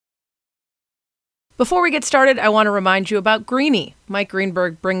Before we get started, I want to remind you about Greeny. Mike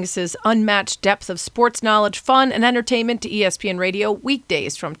Greenberg brings his unmatched depth of sports knowledge, fun, and entertainment to ESPN Radio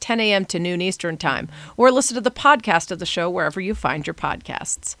weekdays from 10 a.m. to noon Eastern Time, or listen to the podcast of the show wherever you find your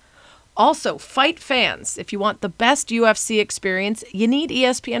podcasts. Also, fight fans. If you want the best UFC experience, you need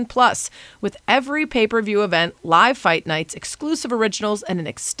ESPN Plus. With every pay-per-view event, live fight nights, exclusive originals, and an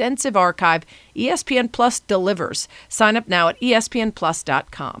extensive archive, ESPN Plus delivers. Sign up now at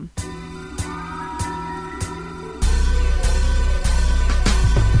espnplus.com.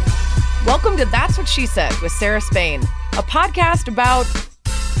 Welcome to That's What She Said with Sarah Spain, a podcast about,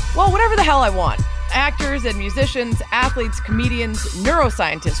 well, whatever the hell I want. Actors and musicians, athletes, comedians,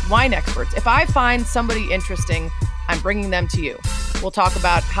 neuroscientists, wine experts. If I find somebody interesting, I'm bringing them to you. We'll talk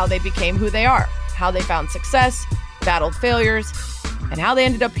about how they became who they are, how they found success, battled failures, and how they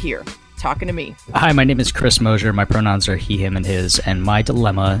ended up here, talking to me. Hi, my name is Chris Mosier. My pronouns are he, him, and his, and my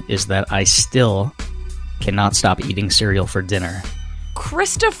dilemma is that I still cannot stop eating cereal for dinner.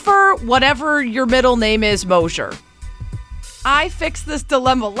 Christopher, whatever your middle name is, Mosier. I fixed this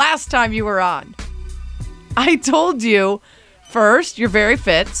dilemma last time you were on. I told you, first, you're very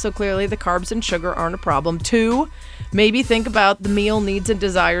fit, so clearly the carbs and sugar aren't a problem. 2, maybe think about the meal needs and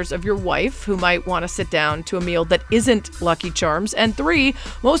desires of your wife, who might want to sit down to a meal that isn't Lucky Charms. And 3,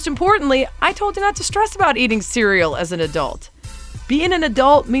 most importantly, I told you not to stress about eating cereal as an adult. Being an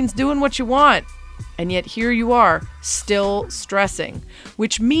adult means doing what you want. And yet here you are, still stressing,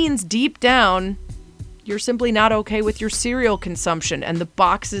 which means deep down, you're simply not okay with your cereal consumption and the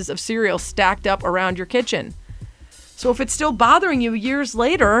boxes of cereal stacked up around your kitchen. So if it's still bothering you years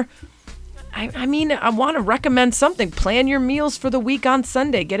later, I want to recommend something. Plan your meals for the week on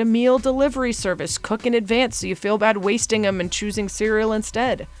Sunday. Get a meal delivery service. Cook in advance so you feel bad wasting them and choosing cereal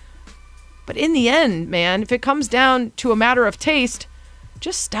instead. But in the end, man, if it comes down to a matter of taste,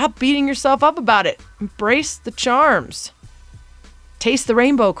 just stop beating yourself up about it. Embrace the charms. Taste the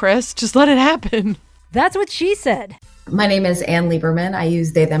rainbow, Chris. Just let it happen. That's what she said. My name is Ann Lieberman. I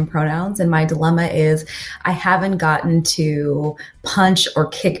use they, them pronouns. And my dilemma is I haven't gotten to punch or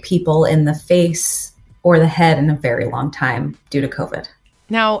kick people in the face or the head in a very long time due to COVID.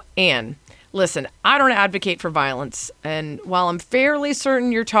 Now, Ann, listen, I don't advocate for violence. And while I'm fairly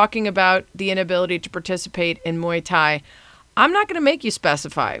certain you're talking about the inability to participate in Muay Thai, I'm not going to make you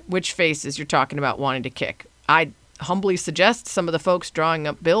specify which faces you're talking about wanting to kick. I humbly suggest some of the folks drawing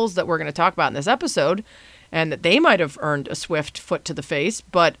up bills that we're going to talk about in this episode, and that they might have earned a swift foot to the face.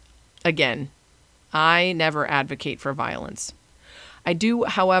 But again, I never advocate for violence. I do,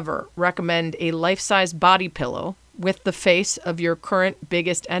 however, recommend a life-size body pillow with the face of your current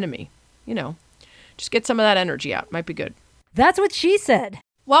biggest enemy. You know, just get some of that energy out. Might be good. That's what she said.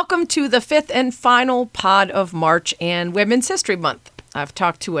 Welcome to the 5th and final pod of March and Women's History Month. I've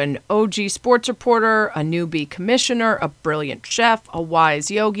talked to an OG sports reporter, a newbie commissioner, a brilliant chef, a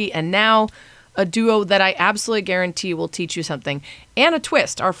wise yogi, and now a duo that I absolutely guarantee will teach you something. And a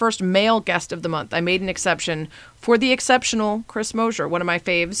twist, our first male guest of the month. I made an exception for the exceptional Chris Mosier, one of my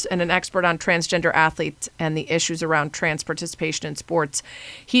faves and an expert on transgender athletes and the issues around trans participation in sports.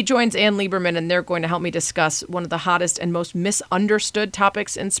 He joins Ann Lieberman, and they're going to help me discuss one of the hottest and most misunderstood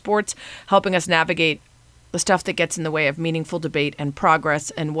topics in sports, helping us navigate the stuff that gets in the way of meaningful debate and progress,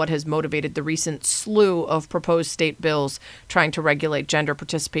 and what has motivated the recent slew of proposed state bills trying to regulate gender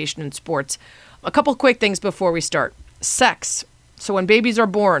participation in sports. A couple quick things before we start. Sex. So when babies are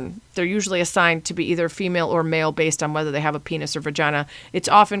born, they're usually assigned to be either female or male based on whether they have a penis or vagina. It's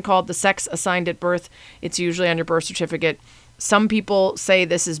often called the sex assigned at birth. It's usually on your birth certificate. Some people say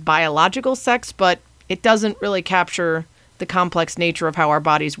this is biological sex, but it doesn't really capture the complex nature of how our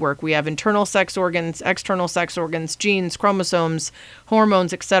bodies work. We have internal sex organs, external sex organs, genes, chromosomes,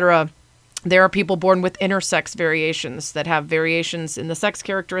 hormones, etc. There are people born with intersex variations that have variations in the sex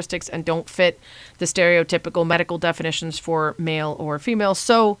characteristics and don't fit the stereotypical medical definitions for male or female.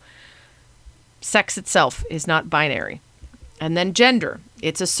 So sex itself is not binary. And then gender.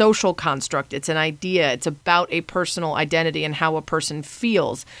 It's a social construct. It's an idea. It's about a personal identity and how a person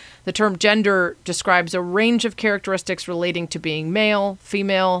feels. The term gender describes a range of characteristics relating to being male,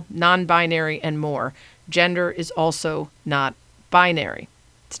 female, non-binary, and more. Gender is also not binary.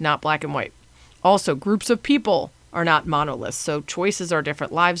 It's not black and white. Also, groups of people are not monoliths, so choices are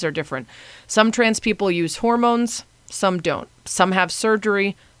different, lives are different. Some trans people use hormones, some don't. Some have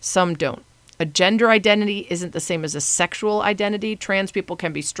surgery, some don't. A gender identity isn't the same as a sexual identity. Trans people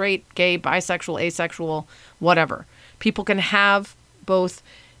can be straight, gay, bisexual, asexual, whatever. People can have both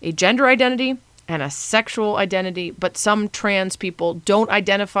a gender identity and a sexual identity, but some trans people don't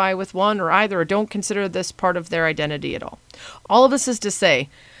identify with one or either, or don't consider this part of their identity at all. All of this is to say,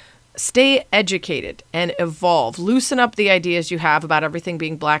 Stay educated and evolve. Loosen up the ideas you have about everything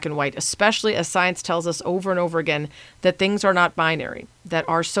being black and white, especially as science tells us over and over again that things are not binary, that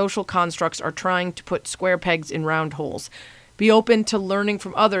our social constructs are trying to put square pegs in round holes. Be open to learning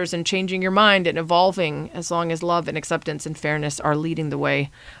from others and changing your mind and evolving as long as love and acceptance and fairness are leading the way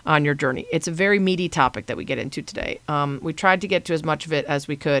on your journey. It's a very meaty topic that we get into today. We tried to get to as much of it as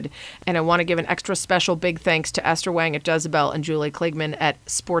we could. And I want to give an extra special big thanks to Esther Wang at Jezebel and Julie Kligman at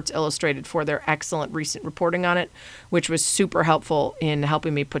Sports Illustrated for their excellent recent reporting on it, which was super helpful in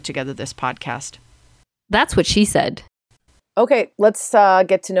helping me put together this podcast. That's what she said. Okay, let's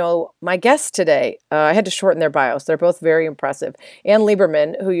get to know my guests today. I had to shorten their bios. They're both very impressive. Ann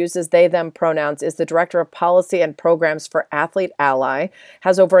Lieberman, who uses they, them pronouns, is the Director of Policy and Programs for Athlete Ally,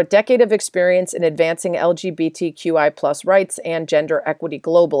 has over a decade of experience in advancing LGBTQI+ rights and gender equity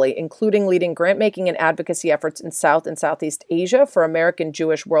globally, including leading grant-making and advocacy efforts in South and Southeast Asia for American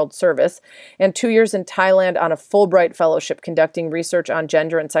Jewish World Service, and 2 years in Thailand on a Fulbright Fellowship conducting research on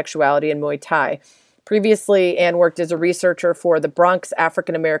gender and sexuality in Muay Thai. Previously, Ann worked as a researcher for the Bronx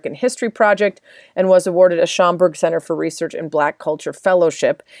African American History Project and was awarded a Schomburg Center for Research in Black Culture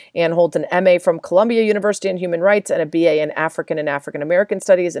Fellowship. Ann holds an MA from Columbia University in Human Rights and a BA in African and African American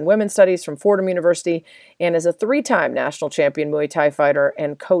Studies and Women's Studies from Fordham University, and is a 3-time national champion Muay Thai fighter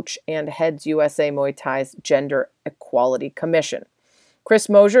and coach and heads USA Muay Thai's Gender Equality Commission. Chris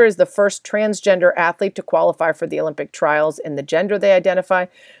Mosier is the first transgender athlete to qualify for the Olympic trials in the gender they identify.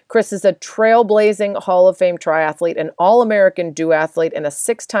 Chris is a trailblazing Hall of Fame triathlete, an All-American duathlete, and a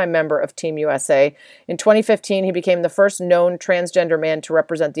 6-time member of Team USA. In 2015, he became the first known transgender man to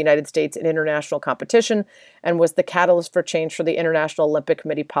represent the United States in international competition and was the catalyst for change for the International Olympic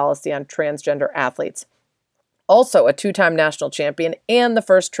Committee policy on transgender athletes. Also a 2-time national champion and the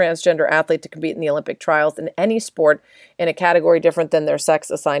first transgender athlete to compete in the Olympic trials in any sport in a category different than their sex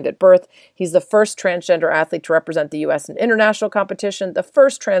assigned at birth. He's the first transgender athlete to represent the U.S. in international competition, the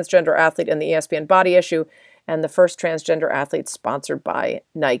first transgender athlete in the ESPN Body Issue, and the first transgender athlete sponsored by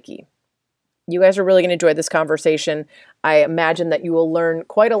Nike. You guys are really going to enjoy this conversation. I imagine that you will learn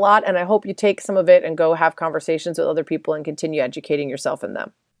quite a lot, and I hope you take some of it and go have conversations with other people and continue educating yourself in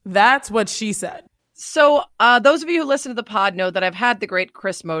them. That's what she said. So those of you who listen to the pod know that I've had the great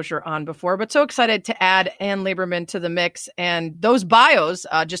Chris Mosier on before, but so excited to add Ann Lieberman to the mix. And those bios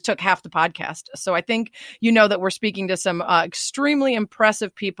just took half the podcast. So I think you know that we're speaking to some extremely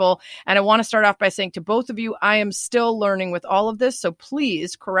impressive people. And I want to start off by saying to both of you, I am still learning with all of this. So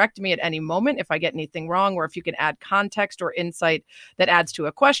please correct me at any moment if I get anything wrong, or if you can add context or insight that adds to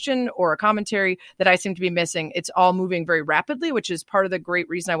a question or a commentary that I seem to be missing. It's all moving very rapidly, which is part of the great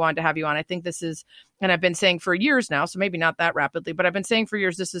reason I wanted to have you on. I think this is, and I've been saying for years now, so maybe not that rapidly, but I've been saying for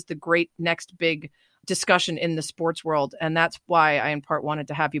years, this is the great next big discussion in the sports world. And that's why I in part wanted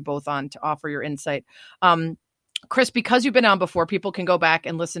to have you both on to offer your insight. Chris, because you've been on before, people can go back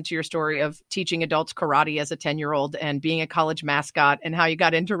and listen to your story of teaching adults karate as a 10-year-old and being a college mascot and how you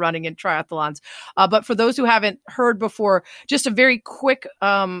got into running and triathlons. But for those who haven't heard before, just a very quick,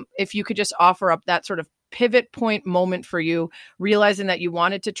 if you could just offer up that sort of pivot point moment for you, realizing that you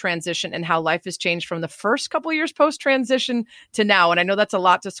wanted to transition and how life has changed from the first couple of years post-transition to now. And I know that's a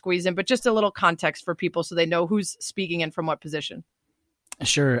lot to squeeze in, but just a little context for people so they know who's speaking and from what position.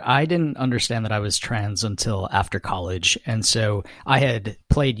 Sure. I didn't understand that I was trans until after college. And so I had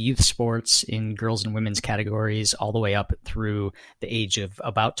played youth sports in girls and women's categories all the way up through the age of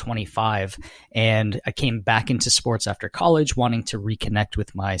about 25. And I came back into sports after college, wanting to reconnect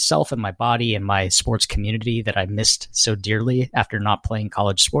with myself and my body and my sports community that I missed so dearly after not playing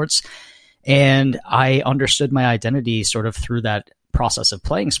college sports. And I understood my identity sort of through that process of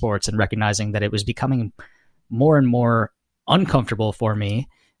playing sports and recognizing that it was becoming more and more uncomfortable for me,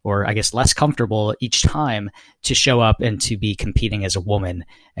 or I guess less comfortable each time, to show up and to be competing as a woman.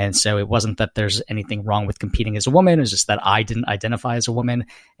 And so it wasn't that there's anything wrong with competing as a woman. It was just that I didn't identify as a woman.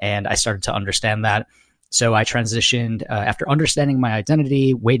 And I started to understand that. So I transitioned after understanding my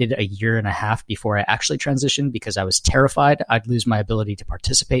identity, waited a year and a half before I actually transitioned because I was terrified I'd lose my ability to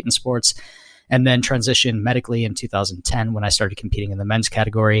participate in sports. And then transitioned medically in 2010 when I started competing in the men's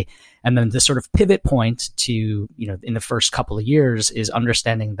category. And then the sort of pivot point to, in the first couple of years is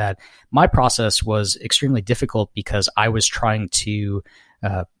understanding that my process was extremely difficult because I was trying to,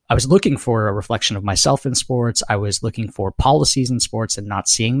 I was looking for a reflection of myself in sports. I was looking for policies in sports and not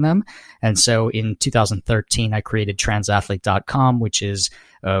seeing them. And so in 2013, I created transathlete.com, which is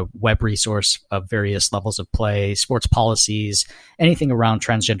a web resource of various levels of play, sports policies, anything around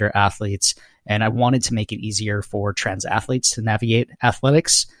transgender athletes. And I wanted to make it easier for trans athletes to navigate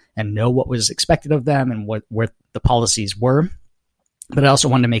athletics and know what was expected of them and where the policies were. But I also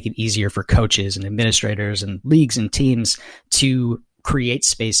wanted to make it easier for coaches and administrators and leagues and teams to create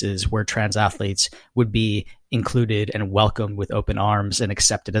spaces where trans athletes would be included and welcomed with open arms and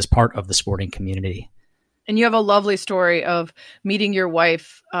accepted as part of the sporting community. And you have a lovely story of meeting your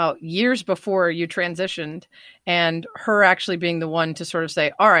wife years before you transitioned, and her actually being the one to sort of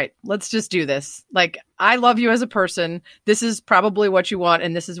say, all right, let's just do this. Like, I love you as a person. This is probably what you want,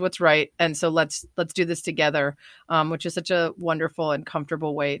 and this is what's right. And so let's do this together, which is such a wonderful and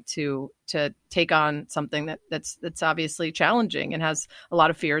comfortable way to take on something that's obviously challenging and has a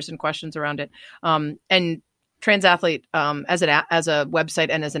lot of fears and questions around it. And Trans Athlete as a website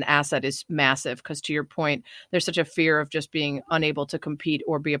and as an asset is massive, because to your point, there's such a fear of just being unable to compete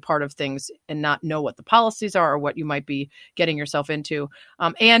or be a part of things and not know what the policies are or what you might be getting yourself into.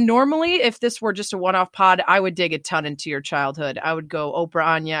 And normally, if this were just a one-off pod, I would dig a ton into your childhood. I would go Oprah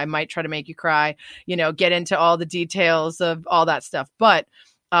Anya. I might try to make you cry, get into all the details of all that stuff. But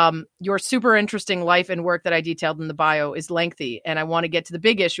your super interesting life and work that I detailed in the bio is lengthy, and I want to get to the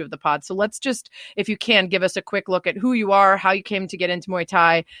big issue of the pod. So let's just, if you can, give us a quick look at who you are, how you came to get into Muay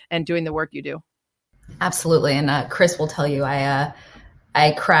Thai, and doing the work you do. Absolutely. And Chris will tell you,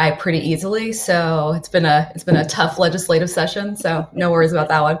 I cry pretty easily. So it's been a tough legislative session. So no worries about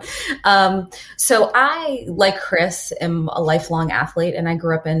that one. So I, like Chris, am a lifelong athlete, and I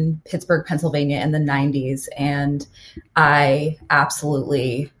grew up in Pittsburgh, Pennsylvania in the 90s. And I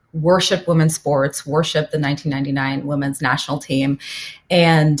absolutely worship women's sports, worship the 1999 women's national team,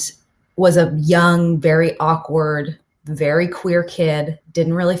 and was a young, very awkward, very queer kid,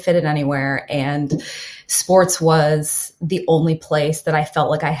 didn't really fit in anywhere. And sports was the only place that I felt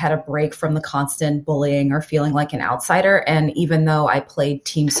like I had a break from the constant bullying or feeling like an outsider. And even though I played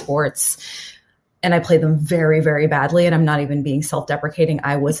team sports and I played them very, very badly, and I'm not even being self-deprecating,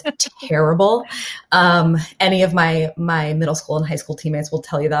 I was terrible. Any of my middle school and high school teammates will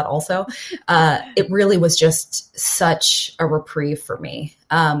tell you that also. It really was just such a reprieve for me.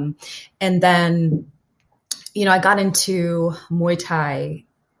 And then, I got into Muay Thai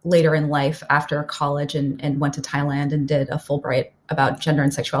later in life after college and went to Thailand and did a Fulbright about gender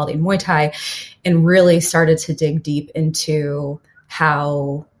and sexuality in Muay Thai, and really started to dig deep into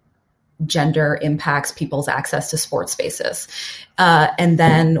how gender impacts people's access to sports spaces. And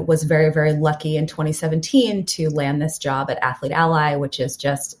then was very, very lucky in 2017 to land this job at Athlete Ally, which is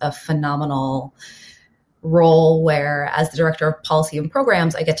just a phenomenal role where, as the director of policy and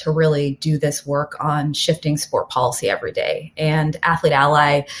programs, I get to really do this work on shifting sport policy every day. And Athlete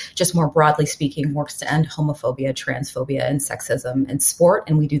Ally, just more broadly speaking, works to end homophobia, transphobia, and sexism in sport.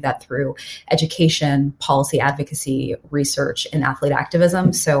 And we do that through education, policy advocacy, research, and athlete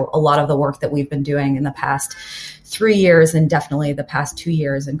activism. So a lot of the work that we've been doing in the past 3 years, and definitely the past 2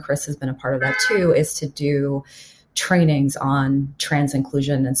 years, and Chris has been a part of that too, is to do trainings on trans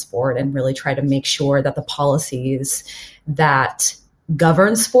inclusion in sport and really try to make sure that the policies that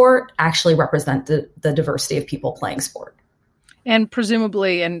govern sport actually represent the diversity of people playing sport. And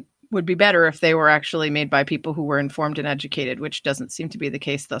presumably, and would be better if they were actually made by people who were informed and educated, which doesn't seem to be the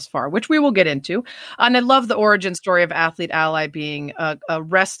case thus far, which we will get into. And I love the origin story of Athlete Ally being a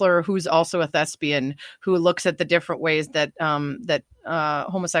wrestler who's also a thespian, who looks at the different ways that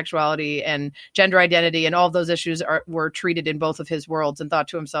homosexuality and gender identity and all of those issues were treated in both of his worlds, and thought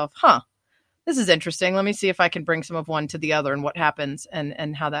to himself, this is interesting. Let me see if I can bring some of one to the other and what happens,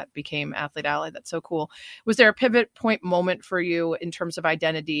 and how that became Athlete Ally. That's so cool. Was there a pivot point moment for you in terms of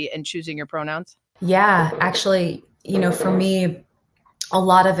identity and choosing your pronouns? Yeah, actually, for me, a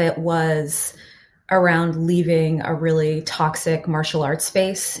lot of it was around leaving a really toxic martial arts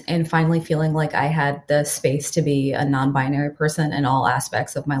space and finally feeling like I had the space to be a non-binary person in all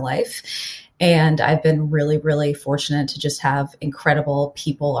aspects of my life. And I've been really, really fortunate to just have incredible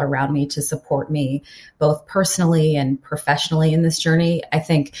people around me to support me, both personally and professionally in this journey. I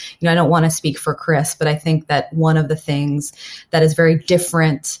think, I don't want to speak for Chris, but I think that one of the things that is very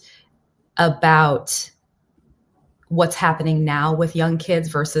different about what's happening now with young kids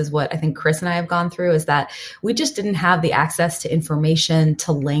versus what I think Chris and I have gone through is that we just didn't have the access to information,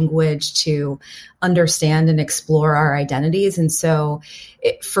 to language, to understand and explore our identities. And so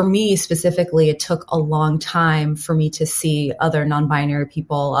for me specifically, it took a long time for me to see other non-binary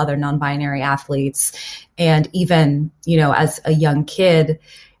people, other non-binary athletes. And even, as a young kid,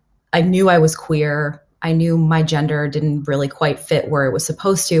 I knew I was queer. I knew my gender didn't really quite fit where it was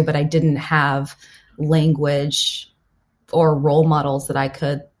supposed to, but I didn't have language or role models that I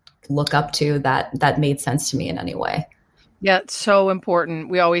could look up to that made sense to me in any way. Yeah, it's so important.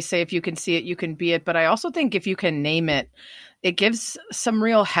 We always say if you can see it, you can be it. But I also think if you can name it, it gives some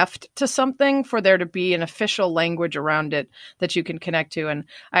real heft to something for there to be an official language around it that you can connect to. And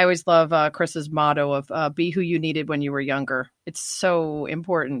I always love Chris's motto of be who you needed when you were younger. It's so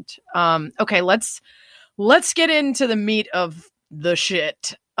important. Okay, let's get into the meat of the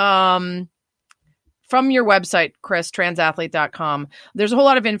shit. From your website, Chris, transathlete.com, there's a whole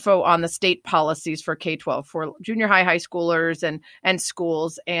lot of info on the state policies for K-12 for junior high schoolers and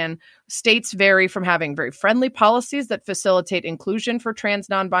schools. And states vary from having very friendly policies that facilitate inclusion for trans,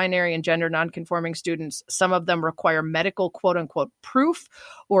 non-binary, and gender non-conforming students. Some of them require medical quote-unquote proof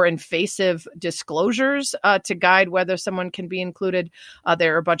or invasive disclosures to guide whether someone can be included.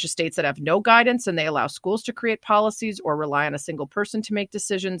 There are a bunch of states that have no guidance, and they allow schools to create policies or rely on a single person to make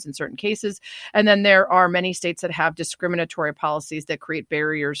decisions in certain cases. And then there are many states that have discriminatory policies that create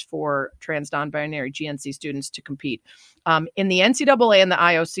barriers for trans, non-binary, GNC students to compete. In the NCAA and the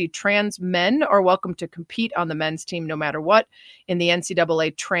IOC, trans men are welcome to compete on the men's team no matter what. In the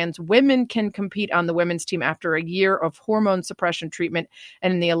NCAA, trans women can compete on the women's team after a year of hormone suppression treatment.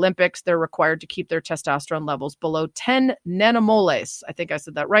 And in the Olympics, they're required to keep their testosterone levels below 10 nanomoles, I think I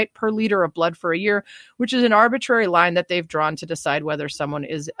said that right, per liter of blood for a year, which is an arbitrary line that they've drawn to decide whether someone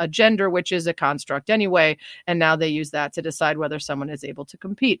is a gender, which is a construct anyway. And now they use that to decide whether someone is able to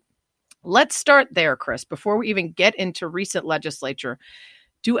compete. Let's start there, Chris, before we even get into recent legislature.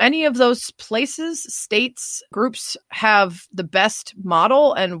 Do any of those places, states, groups have the best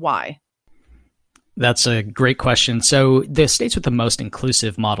model, and why? That's a great question. So the states with the most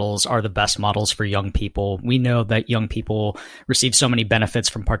inclusive models are the best models for young people. We know that young people receive so many benefits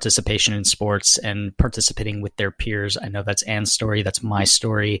from participation in sports and participating with their peers. I know that's Anne's story. That's my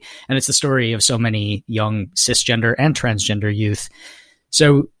story. And it's the story of so many young cisgender and transgender youth.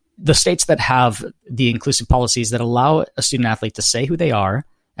 So the states that have the inclusive policies that allow a student athlete to say who they are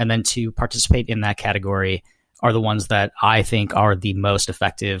and then to participate in that category are the ones that I think are the most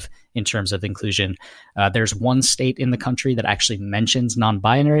effective in terms of inclusion. There's one state in the country that actually mentions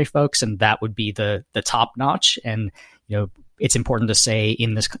non-binary folks, and that would be the top notch. And it's important to say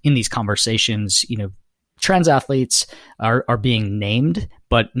in these conversations, trans athletes are being named,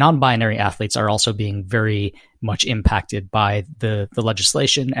 but non-binary athletes are also being very much impacted by the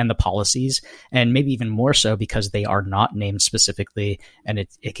legislation and the policies, and maybe even more so because they are not named specifically, and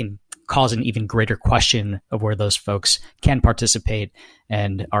it can cause an even greater question of where those folks can participate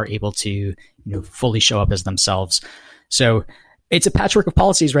and are able to fully show up as themselves. So it's a patchwork of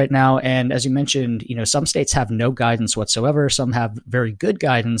policies right now. And as you mentioned, some states have no guidance whatsoever. Some have very good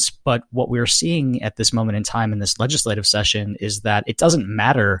guidance. But what we're seeing at this moment in time in this legislative session is that it doesn't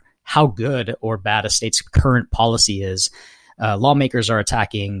matter how good or bad a state's current policy is. Lawmakers are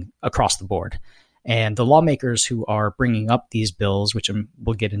attacking across the board. And the lawmakers who are bringing up these bills, which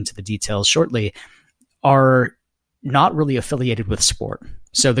we'll get into the details shortly, are not really affiliated with sport.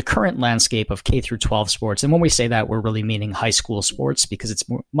 So the current landscape of K through 12 sports, and when we say that, we're really meaning high school sports because it's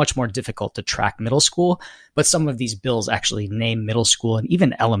much more difficult to track middle school. But some of these bills actually name middle school and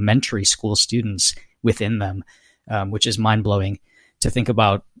even elementary school students within them, which is mind-blowing to think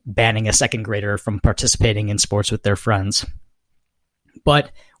about banning a second grader from participating in sports with their friends.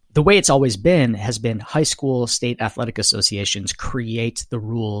 But the way it's always been has been high school state athletic associations create the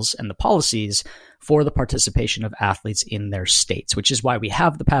rules and the policies for the participation of athletes in their states, which is why we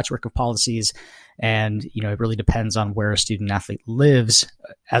have the patchwork of policies. And, it really depends on where a student athlete lives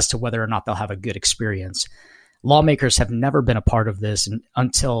as to whether or not they'll have a good experience. Lawmakers have never been a part of this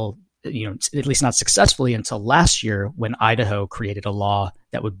until, at least not successfully until last year when Idaho created a law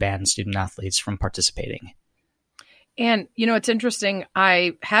that would ban student athletes from participating. And, it's interesting.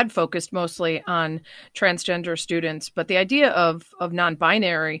 I had focused mostly on transgender students, but the idea of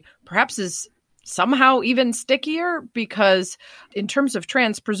non-binary perhaps is somehow even stickier because in terms of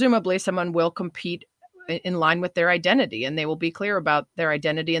trans, presumably someone will compete in line with their identity and they will be clear about their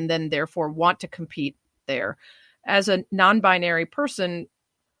identity and then therefore want to compete there. As a non-binary person,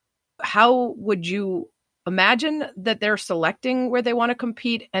 how would you imagine that they're selecting where they want to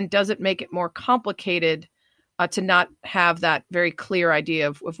compete? And does it make it more complicated to not have that very clear idea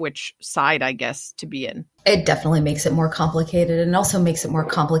of which side, I guess, to be in? It definitely makes it more complicated, and also makes it more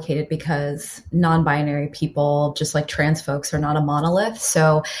complicated because non-binary people, just like trans folks, are not a monolith.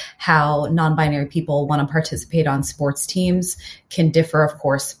 So how non-binary people want to participate on sports teams can differ, of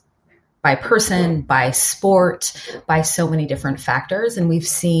course, by person, by sport, by so many different factors. And we've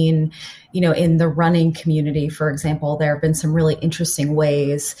seen, in the running community, for example, there have been some really interesting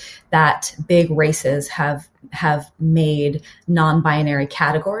ways that big races have made non-binary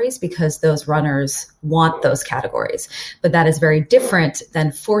categories because those runners want those categories. But that is very different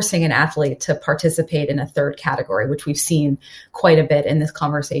than forcing an athlete to participate in a third category, which we've seen quite a bit in this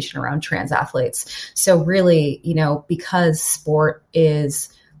conversation around trans athletes. So really, because sport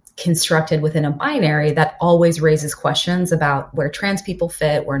is constructed within a binary, that always raises questions about where trans people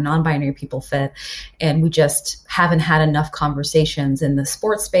fit, where non-binary people fit. And we just haven't had enough conversations in the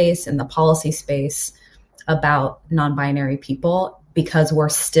sports space, in the policy space about non-binary people, because we're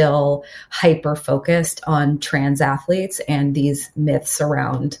still hyper focused on trans athletes and these myths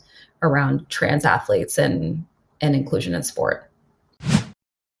around trans athletes and inclusion in sport.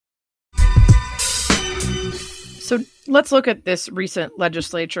 So let's look at this recent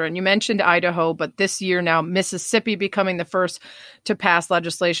legislature. And you mentioned Idaho, but this year now, Mississippi becoming the first to pass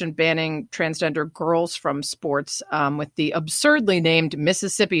legislation banning transgender girls from sports with the absurdly named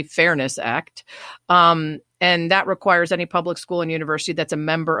Mississippi Fairness Act. And that requires any public school and university that's a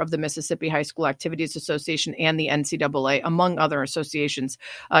member of the Mississippi High School Activities Association and the NCAA, among other associations,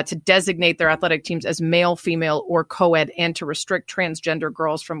 to designate their athletic teams as male, female, or co-ed, and to restrict transgender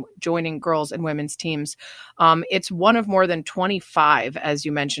girls from joining girls and women's teams. It's one of more than 25, as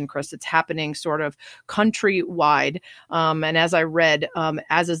you mentioned, Chris. It's happening sort of countrywide. And as I read,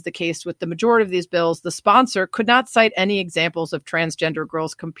 as is the case with the majority of these bills, the sponsor could not cite any examples of transgender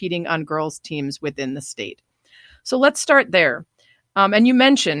girls competing on girls' teams within the state. So let's start there. And you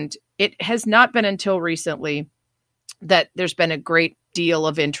mentioned it has not been until recently that there's been a great deal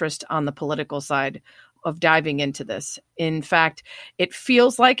of interest on the political side of diving into this. In fact, it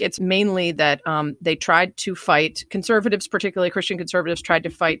feels like it's mainly that they tried to fight, conservatives, particularly Christian conservatives, tried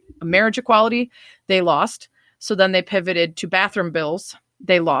to fight marriage equality. They lost. So then they pivoted to bathroom bills.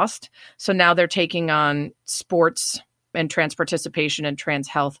 They lost. So now they're taking on sports and trans participation and trans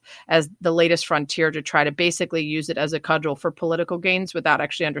health as the latest frontier to try to basically use it as a cudgel for political gains without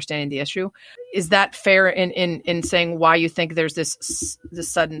actually understanding the issue. Is that fair in saying why you think there's this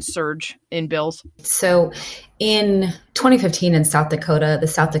sudden surge in bills? So in 2015 in South Dakota, the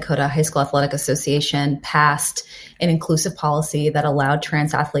South Dakota High School Athletic Association passed an inclusive policy that allowed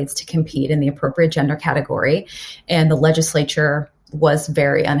trans athletes to compete in the appropriate gender category. And the legislature was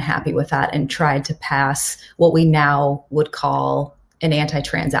very unhappy with that and tried to pass what we now would call an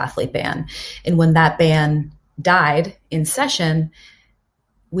anti-trans athlete ban. And when that ban died in session,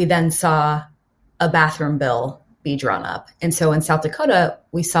 we then saw a bathroom bill be drawn up. And so in South Dakota,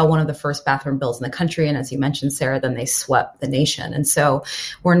 we saw one of the first bathroom bills in the country. And as you mentioned, Sarah, then they swept the nation. And so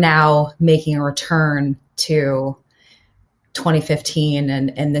we're now making a return to 2015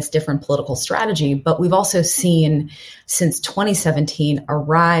 and this different political strategy. But we've also seen since 2017 a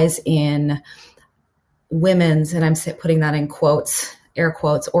rise in women's, and I'm putting that in quotes, air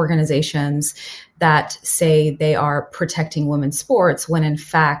quotes, organizations that say they are protecting women's sports when in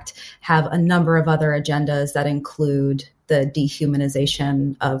fact have a number of other agendas that include the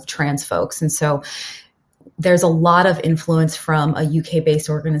dehumanization of trans folks. And so there's a lot of influence from a UK-based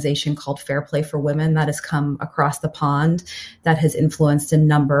organization called Fair Play for Women that has come across the pond that has influenced a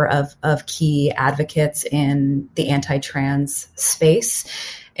number of key advocates in the anti-trans space.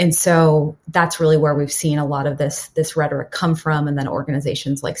 And so that's really where we've seen a lot of this rhetoric come from. And then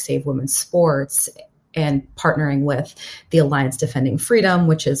organizations like Save Women's Sports and partnering with the Alliance Defending Freedom,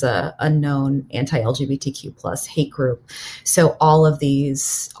 which is a known anti-LGBTQ plus hate group. So all of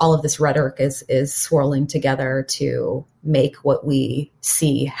this rhetoric is swirling together to make what we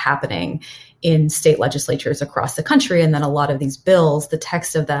see happening in state legislatures across the country. And then a lot of these bills, the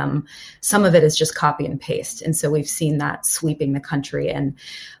text of them, some of it is just copy and paste. And so we've seen that sweeping the country. And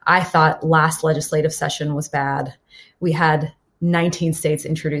I thought last legislative session was bad. We had 19 states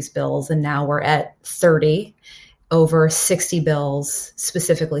introduced bills, and now we're at 30, over 60 bills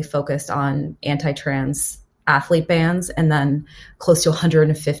specifically focused on anti-trans athlete bans, and then close to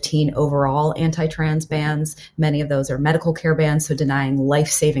 115 overall anti-trans bans. Many of those are medical care bans, so denying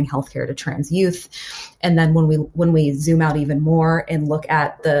life-saving healthcare to trans youth. And then when we zoom out even more and look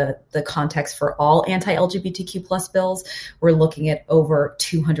at the context for all anti-LGBTQ plus bills, we're looking at over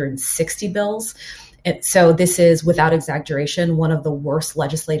 260 bills. And so this is, without exaggeration, one of the worst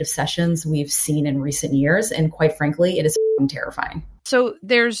legislative sessions we've seen in recent years. And quite frankly, it is terrifying. So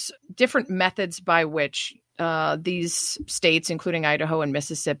there's different methods by which these states, including Idaho and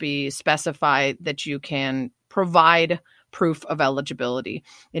Mississippi, specify that you can provide proof of eligibility.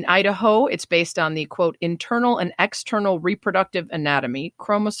 In Idaho, it's based on the, quote, internal and external reproductive anatomy,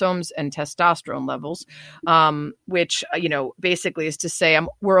 chromosomes, and testosterone levels, which, basically is to say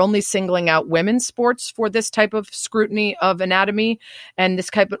we're only singling out women's sports for this type of scrutiny of anatomy and this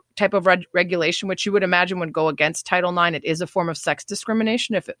type of regulation, which you would imagine would go against Title IX. It is a form of sex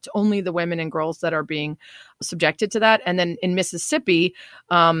discrimination if it's only the women and girls that are being subjected to that. And then in Mississippi,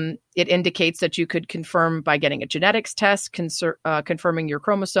 it indicates that you could confirm by getting a genetics test, confirming your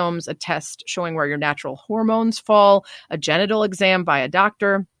chromosomes, a test showing where your natural hormones fall, a genital exam by a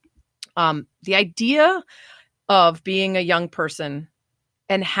doctor. The idea of being a young person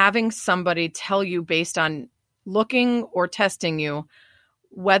and having somebody tell you based on looking or testing you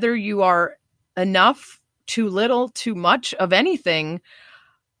whether you are enough, too little, too much of anything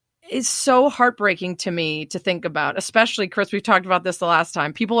is so heartbreaking to me to think about, especially, Chris, we've talked about this the last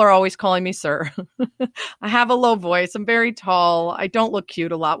time. People are always calling me sir. I have a low voice. I'm very tall. I don't look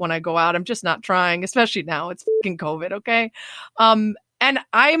cute a lot when I go out. I'm just not trying, especially now. It's fucking COVID, okay? And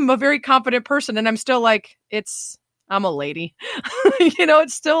I'm a very confident person, and I'm still like, I'm a lady. It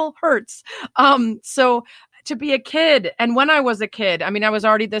still hurts. So to be a kid, and when I was a kid, I was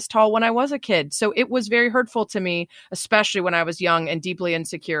already this tall when I was a kid. So it was very hurtful to me, especially when I was young and deeply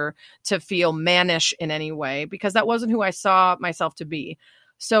insecure, to feel mannish in any way, because that wasn't who I saw myself to be.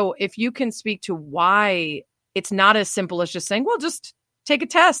 So if you can speak to why it's not as simple as just saying, well, just take a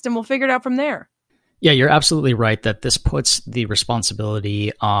test and we'll figure it out from there. Yeah, you're absolutely right that this puts the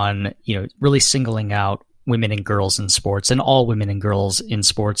responsibility on, really singling out women and girls in sports, and all women and girls in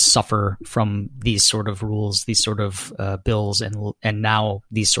sports suffer from these sort of rules, these sort of bills, and now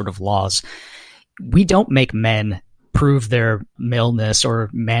these sort of laws. We don't make men prove their maleness or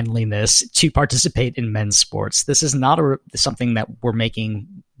manliness to participate in men's sports. This is not something that we're making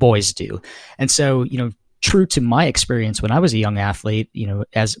boys do. And so, true to my experience when I was a young athlete,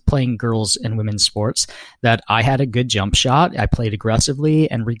 as playing girls and women's sports, that I had a good jump shot. I played aggressively,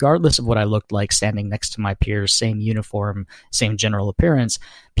 and regardless of what I looked like standing next to my peers, same uniform, same general appearance,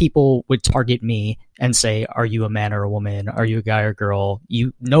 people would target me and say, are you a man or a woman? Are you a guy or girl?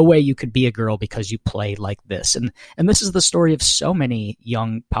 No way you could be a girl because you play like this. And this is the story of so many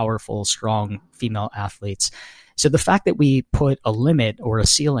young, powerful, strong female athletes. So the fact that we put a limit or a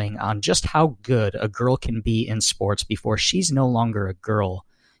ceiling on just how good a girl can be in sports before she's no longer a girl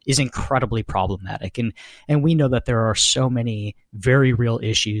is incredibly problematic. And we know that there are so many very real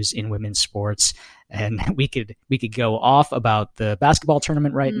issues in women's sports. And we could go off about the basketball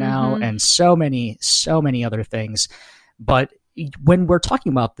tournament right now and so many other things. But when we're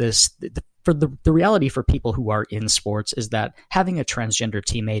talking about this, the reality for people who are in sports is that having a transgender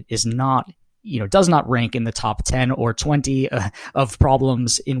teammate is not, does not rank in the top 10 or 20 of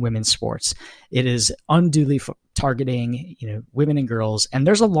problems in women's sports. It is unduly targeting, women and girls. And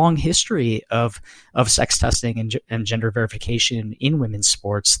there's a long history of sex testing and gender verification in women's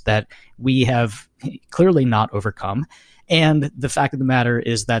sports that we have clearly not overcome. And the fact of the matter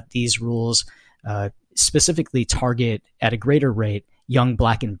is that these rules specifically target at a greater rate young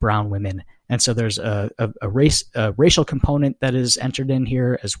Black and brown women. And so there's a racial component that is entered in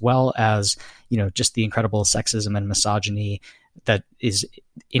here, as well as, just the incredible sexism and misogyny that is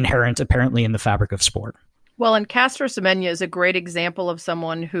inherent apparently in the fabric of sport. Well, and Caster Semenya is a great example of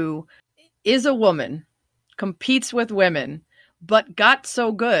someone who is a woman, competes with women, but got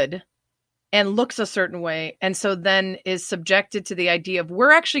so good and looks a certain way, and so then is subjected to the idea of,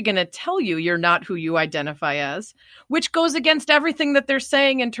 we're actually going to tell you you're not who you identify as, which goes against everything that they're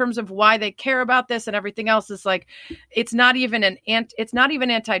saying in terms of why they care about this and everything else. Is like, it's not even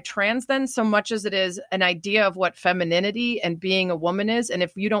anti-trans then, so much as it is an idea of what femininity and being a woman is. And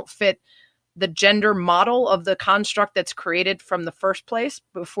if you don't fit the gender model of the construct that's created from the first place,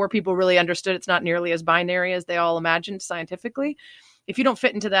 before people really understood it's not nearly as binary as they all imagined scientifically, if you don't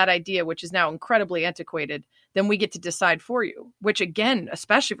fit into that idea, which is now incredibly antiquated, then we get to decide for you, which again,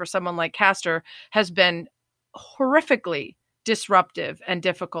 especially for someone like Caster, has been horrifically disruptive and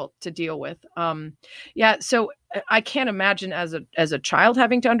difficult to deal with. So I can't imagine as a child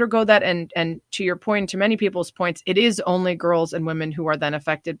having to undergo that. And to your point, to many people's points, it is only girls and women who are then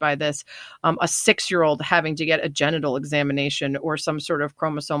affected by this. A 6-year-old having to get a genital examination or some sort of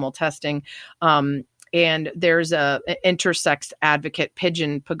chromosomal testing. And there's a intersex advocate,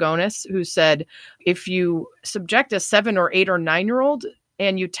 Pigeon Pagonis, who said, if you subject a 7 or 8 or 9-year-old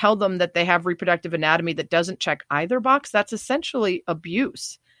and you tell them that they have reproductive anatomy that doesn't check either box, that's essentially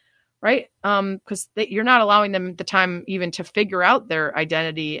abuse, right? Because you're not allowing them the time even to figure out their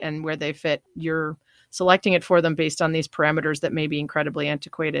identity and where they fit. You're selecting it for them based on these parameters that may be incredibly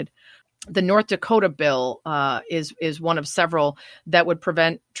antiquated. the North Dakota bill is one of several that would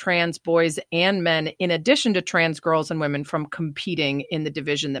prevent trans boys and men, in addition to trans girls and women, from competing in the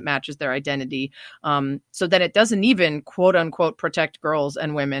division that matches their identity. So that it doesn't even, quote unquote, protect girls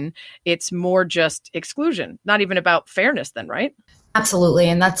and women. It's more just exclusion, not even about fairness then, right? Absolutely.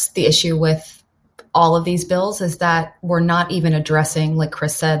 And that's the issue with all of these bills, is that we're not even addressing, like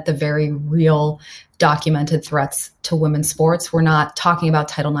Chris said, the very real documented threats to women's sports. We're not talking about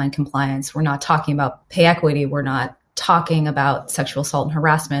Title IX compliance. We're not talking about pay equity. We're not talking about sexual assault and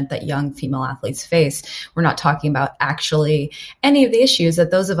harassment that young female athletes face. We're not talking about actually any of the issues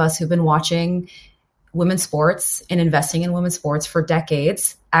that those of us who've been watching women's sports and investing in women's sports for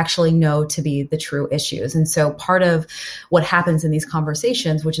decades actually know to be the true issues. And so part of what happens in these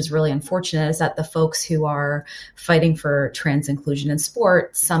conversations, which is really unfortunate, is that the folks who are fighting for trans inclusion in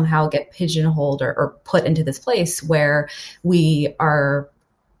sport somehow get pigeonholed or put into this place where we are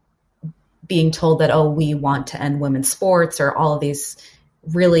being told that, oh, we want to end women's sports, or all of these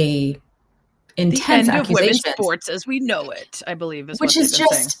really intense the end accusations. Of women's sports as we know it, I believe, is which what is they've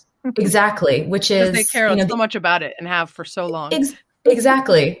been just exactly, which is they care so much about it and have for so long.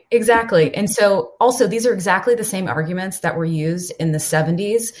 Exactly. And so also these are exactly the same arguments that were used in the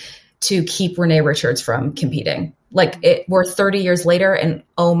 70s to keep Renee Richards from competing. We're 30 years later, and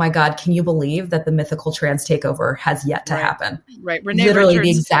oh my God, can you believe that the mythical trans takeover has yet to happen? Right. Renee Literally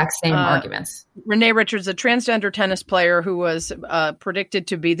Richards, the exact same arguments. Renee Richards, a transgender tennis player who was predicted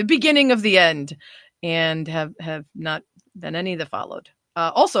to be the beginning of the end, and have not been any that followed.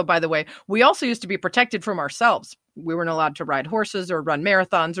 Also, by the way, we also used to be protected from ourselves. We weren't allowed to ride horses or run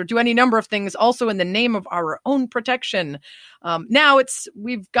marathons or do any number of things also in the name of our own protection. Now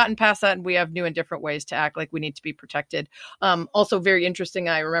we've gotten past that, and we have new and different ways to act like we need to be protected. Also very interesting.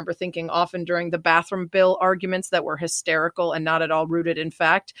 I remember thinking often during the bathroom bill arguments that were hysterical and not at all rooted in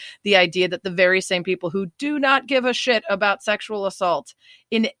fact, the idea that the very same people who do not give a shit about sexual assault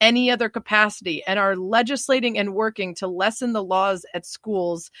in any other capacity and are legislating and working to lessen the laws at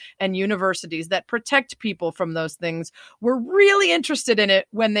schools and universities that protect people from those things were really interested in it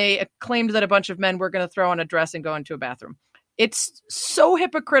when they claimed that a bunch of men were going to throw on a dress and go into a bathroom. It's so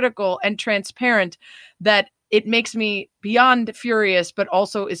hypocritical and transparent that it makes me beyond furious, but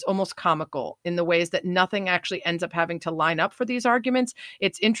also is almost comical in the ways that nothing actually ends up having to line up for these arguments.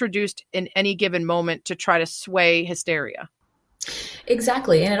 It's introduced in any given moment to try to sway hysteria.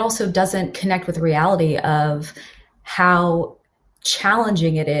 Exactly. And it also doesn't connect with reality of how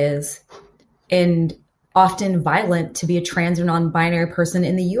challenging it is and often violent to be a trans or non-binary person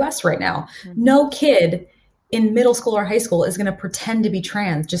in the US right now. Mm-hmm. No kid in middle school or high school is going to pretend to be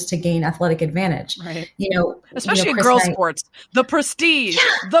trans just to gain athletic advantage. Right. Especially in girls' sports, the prestige,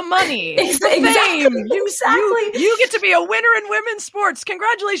 the money, the fame. You get to be a winner in women's sports.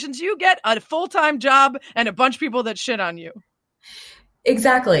 Congratulations. You get a full-time job and a bunch of people that shit on you.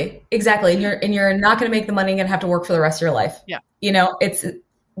 Exactly. And you're not going to make the money and going to have to work for the rest of your life. Yeah. It's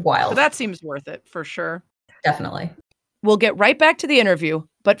wild. So that seems worth it for sure. Definitely. We'll get right back to the interview,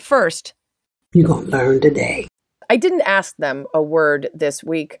 but first, you're going to learn today. I didn't ask them a word this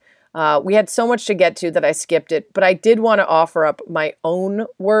week. We had so much to get to that I skipped it, but I did want to offer up my own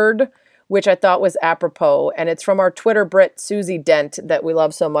word, which I thought was apropos, and it's from our Twitter Brit, Susie Dent, that we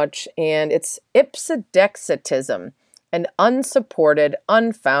love so much, and it's ipsedexitism, an unsupported,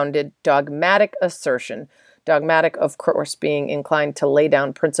 unfounded, dogmatic assertion. Dogmatic, of course, being inclined to lay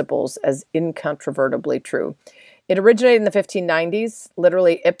down principles as incontrovertibly true. It originated in the 1590s,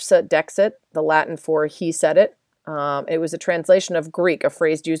 literally ipsa dexit, the Latin for he said it. It was a translation of Greek, a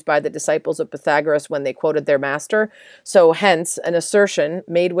phrase used by the disciples of Pythagoras when they quoted their master. So hence, an assertion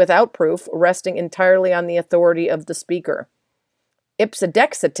made without proof, resting entirely on the authority of the speaker.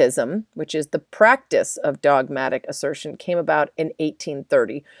 Ipsedexitism, which is the practice of dogmatic assertion, came about in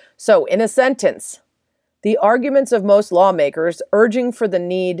 1830. So, in a sentence, the arguments of most lawmakers urging for the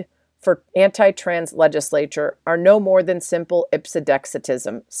need for anti-trans legislature are no more than simple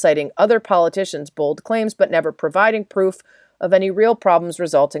ipsedexitism, citing other politicians' bold claims but never providing proof of any real problems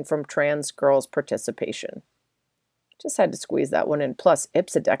resulting from trans girls' participation. Just had to squeeze that one in. Plus,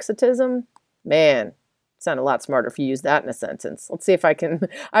 ipsedexitism? Man, sound a lot smarter if you use that in a sentence. Let's see if I can.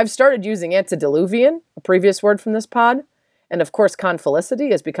 I've started using antediluvian, a previous word from this pod. And of course,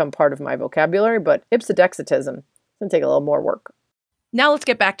 confelicity has become part of my vocabulary, but ipsedexitism is going to take a little more work. Now let's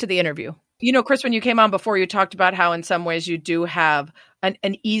get back to the interview. Chris, when you came on before, you talked about how in some ways you do have an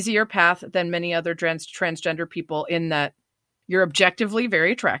easier path than many other transgender people in that you're objectively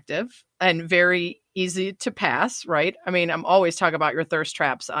very attractive and very easy to pass, right? I mean, I'm always talking about your thirst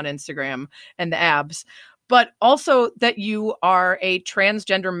traps on Instagram and the abs, but also that you are a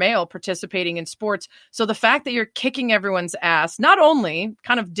transgender male participating in sports. So the fact that you're kicking everyone's ass not only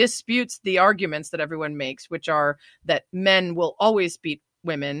kind of disputes the arguments that everyone makes, which are that men will always beat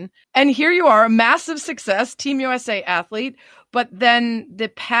women. And here you are, a massive success, Team USA athlete, but then the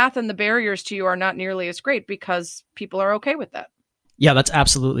path and the barriers to you are not nearly as great because people are okay with that. Yeah, that's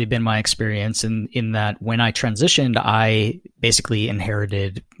absolutely been my experience in that when I transitioned, I basically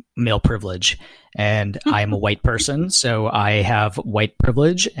inherited male privilege, and I am a white person, so I have white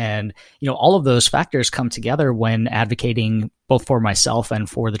privilege, and all of those factors come together when advocating both for myself and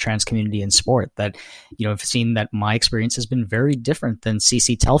for the trans community in sport. That I've seen that my experience has been very different than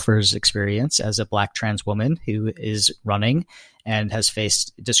Cece Telfer's experience as a Black trans woman who is running and has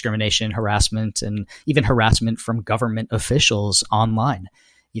faced discrimination, harassment, and even harassment from government officials online.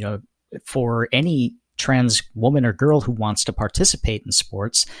 For any trans woman or girl who wants to participate in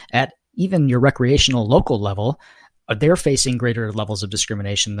sports at even your recreational local level, they're facing greater levels of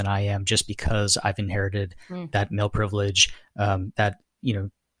discrimination than I am, just because I've inherited that male privilege that,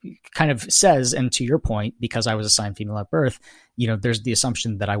 kind of says, and to your point, because I was assigned female at birth, there's the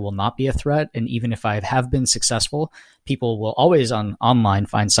assumption that I will not be a threat. And even if I have been successful, people will always online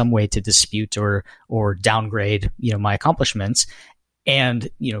find some way to dispute or downgrade, my accomplishments, and,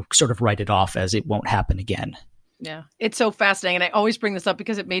 sort of write it off as it won't happen again. Yeah, it's so fascinating. And I always bring this up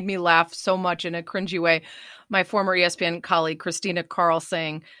because it made me laugh so much in a cringy way. My former ESPN colleague, Christina Carl,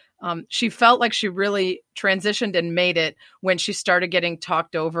 saying she felt like she really transitioned and made it when she started getting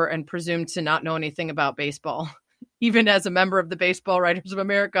talked over and presumed to not know anything about baseball. Even as a member of the Baseball Writers of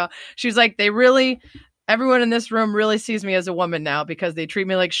America, she's like, everyone in this room really sees me as a woman now because they treat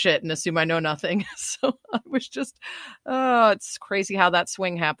me like shit and assume I know nothing. So I was just, it's crazy how that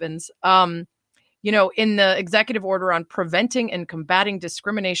swing happens. In the executive order on preventing and combating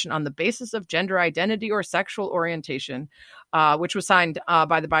discrimination on the basis of gender identity or sexual orientation, which was signed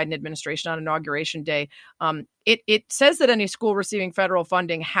by the Biden administration on Inauguration Day, it says that any school receiving federal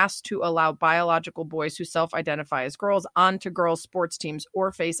funding has to allow biological boys who self-identify as girls onto girls' sports teams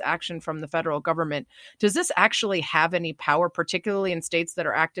or face action from the federal government. Does this actually have any power, particularly in states that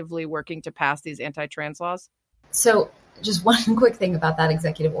are actively working to pass these anti-trans laws? So just one quick thing about that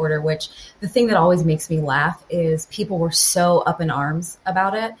executive order, which the thing that always makes me laugh is people were so up in arms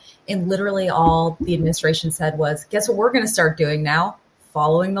about it. And literally all the administration said was, guess what we're going to start doing now?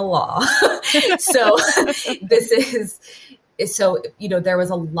 Following the law. So there was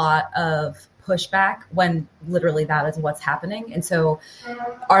a lot of pushback when literally that is what's happening. And so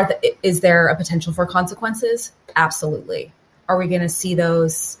is there a potential for consequences? Absolutely. Are we going to see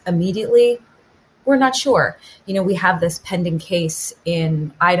those immediately? We're not sure. We have this pending case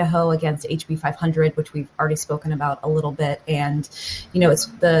in Idaho against HB 500, which we've already spoken about a little bit. And,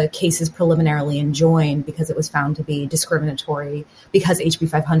 the case is preliminarily enjoined because it was found to be discriminatory, because HB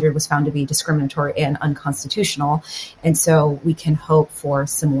 500 was found to be discriminatory and unconstitutional. And so we can hope for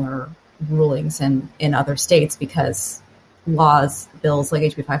similar rulings in other states, because bills like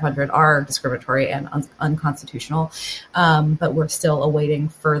HB 500 are discriminatory and unconstitutional. But we're still awaiting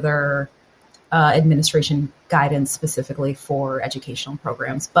further administration guidance specifically for educational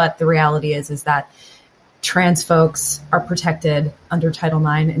programs. But the reality is that trans folks are protected under Title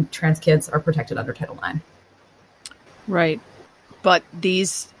IX and trans kids are protected under Title IX. Right. But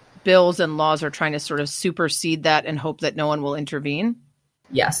these bills and laws are trying to sort of supersede that and hope that no one will intervene?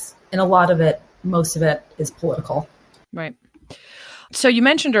 Yes. And most of it is political. Right. So you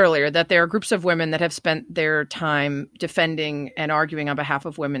mentioned earlier that there are groups of women that have spent their time defending and arguing on behalf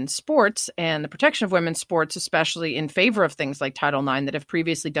of women's sports and the protection of women's sports, especially in favor of things like Title IX, that have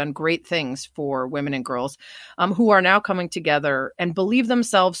previously done great things for women and girls, who are now coming together and believe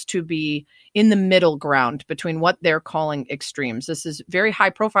themselves to be in the middle ground between what they're calling extremes. This is very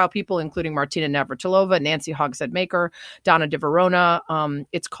high-profile people, including Martina Navratilova, Nancy Hogshead-Maker, Donna DiVerona.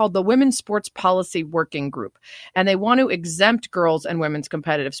 It's called the Women's Sports Policy Working Group, and they want to exempt girls and women's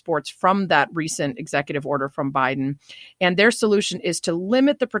competitive sports from that recent executive order from Biden. And their solution is to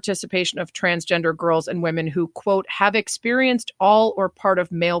limit the participation of transgender girls and women who, quote, have experienced all or part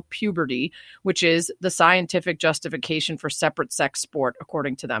of male puberty, which is the scientific justification for separate sex sport,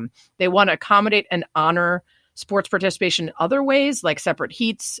 according to them. They want to accommodate and honor sports participation in other ways, like separate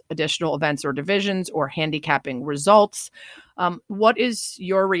heats, additional events or divisions, or handicapping results. What is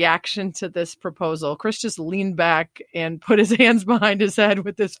your reaction to this proposal? Chris just leaned back and put his hands behind his head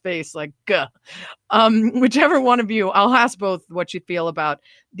with his face like, gah. Whichever one of you, I'll ask both what you feel about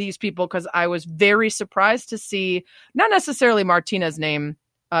these people, because I was very surprised to see not necessarily Martina's name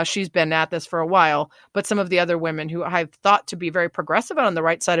She's been at this for a while, but some of the other women who I've thought to be very progressive and on the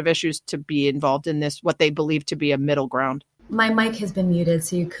right side of issues to be involved in this, what they believe to be a middle ground. My mic has been muted,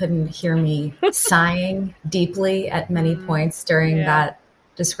 so you couldn't hear me sighing deeply at many points during that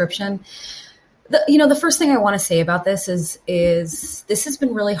description. The first thing I want to say about this is this has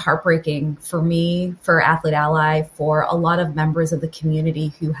been really heartbreaking for me, for Athlete Ally, for a lot of members of the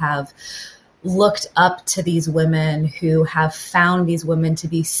community who have looked up to these women, who have found these women to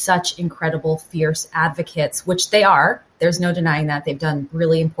be such incredible, fierce advocates, which they are. There's no denying that. They've done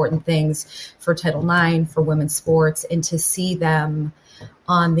really important things for Title IX, for women's sports, and to see them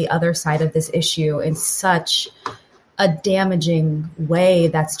on the other side of this issue in such a damaging way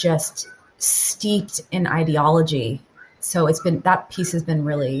that's just steeped in ideology. So that piece has been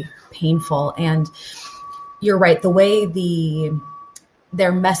really painful. And you're right, the way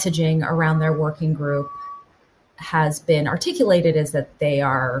their messaging around their working group has been articulated is that they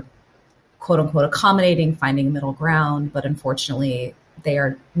are, quote unquote, accommodating, finding a middle ground, but unfortunately they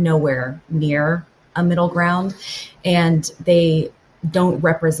are nowhere near a middle ground, and they don't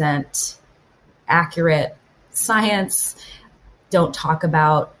represent accurate science, don't talk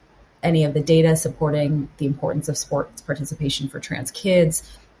about any of the data supporting the importance of sports participation for trans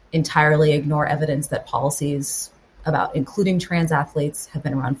kids, entirely ignore evidence that policies about including trans athletes have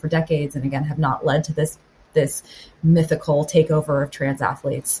been around for decades and again have not led to this mythical takeover of trans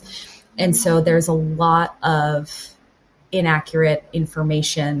athletes. And so there's a lot of inaccurate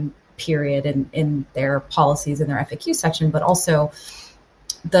information, period, in their policies in their FAQ section, but also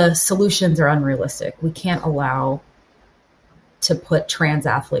the solutions are unrealistic. We can't allow to put trans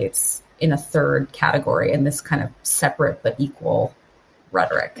athletes in a third category in this kind of separate but equal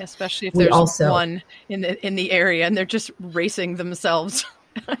rhetoric. Especially if there's one in the area and they're just racing themselves.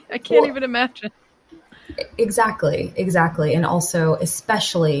 I can't even imagine. Exactly. And also,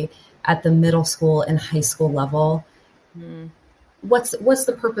 especially at the middle school and high school level, what's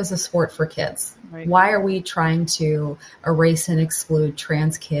the purpose of sport for kids? Right. Why are we trying to erase and exclude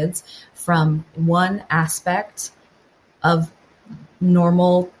trans kids from one aspect of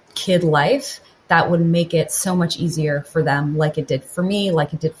normal kid life that would make it so much easier for them, like it did for me,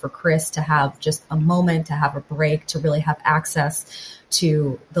 like it did for Chris, to have just a moment, to have a break, to really have access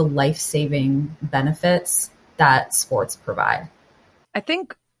to the life-saving benefits that sports provide? I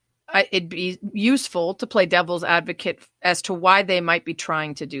think it'd be useful to play devil's advocate as to why they might be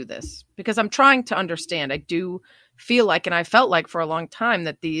trying to do this, because I'm trying to understand. I do feel like, and I felt like for a long time,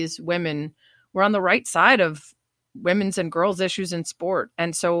 that these women were on the right side of women's and girls' issues in sport.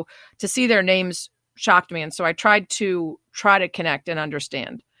 And so to see their names shocked me. And so I tried to connect and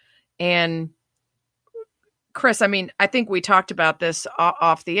understand. And Chris, I mean, I think we talked about this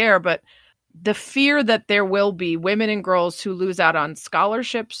off the air, but the fear that there will be women and girls who lose out on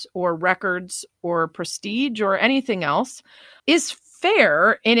scholarships or records or prestige or anything else is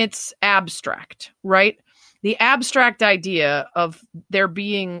fair in its abstract, right? The abstract idea of there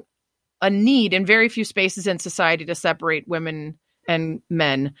being a need in very few spaces in society to separate women and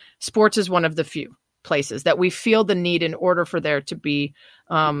men. Sports is one of the few places that we feel the need in order for there to be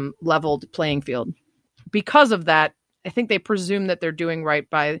leveled playing field. Because of that, I think they presume that they're doing right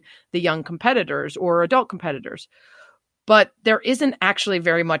by the young competitors or adult competitors. But there isn't actually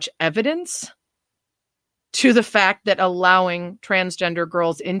very much evidence to the fact that allowing transgender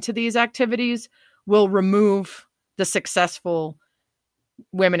girls into these activities will remove the successful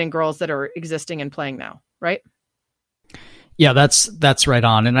women and girls that are existing and playing now, right? Yeah, that's right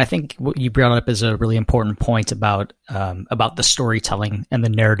on. And I think what you brought up is a really important point about the storytelling and the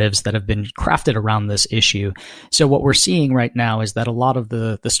narratives that have been crafted around this issue. So what we're seeing right now is that a lot of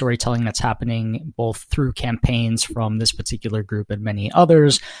the storytelling that's happening both through campaigns from this particular group and many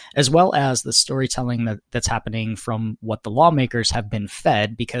others, as well as the storytelling that's happening from what the lawmakers have been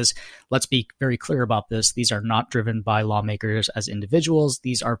fed, because let's be very clear about this. These are not driven by lawmakers as individuals.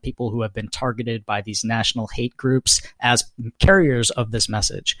 These are people who have been targeted by these national hate groups as carriers of this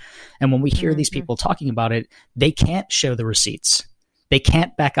message. And when we hear these people talking about it, they can't show the receipts. They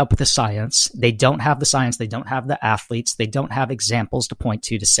can't back up with the science. They don't have the science. They don't have the athletes. They don't have examples to point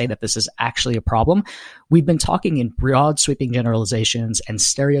to say that this is actually a problem. We've been talking in broad sweeping generalizations and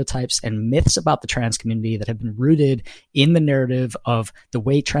stereotypes and myths about the trans community that have been rooted in the narrative of the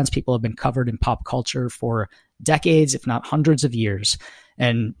way trans people have been covered in pop culture for decades, if not hundreds of years.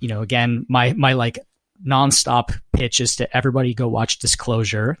 And, again, my nonstop pitch is to everybody go watch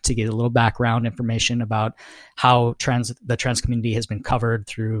Disclosure to get a little background information about how the trans community has been covered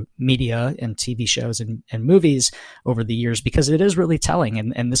through media and TV shows and movies over the years, because it is really telling.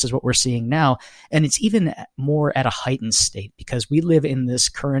 And this is what we're seeing now. And it's even more at a heightened state because we live in this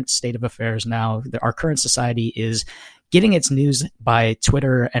current state of affairs now. Our current society is getting its news by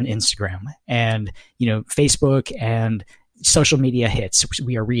Twitter and Instagram and, Facebook and social media hits.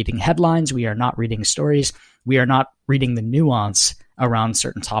 We are reading headlines. We are not reading stories. We are not reading the nuance around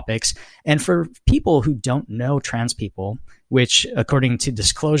certain topics. And for people who don't know trans people, which according to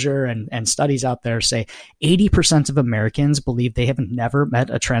Disclosure and studies out there say 80% of Americans believe they have never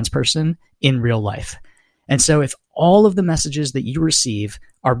met a trans person in real life. And so if all of the messages that you receive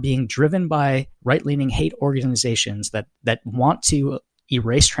are being driven by right-leaning hate organizations that want to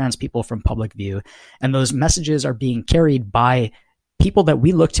erase trans people from public view, and those messages are being carried by people that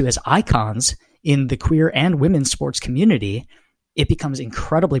we look to as icons in the queer and women's sports community, it becomes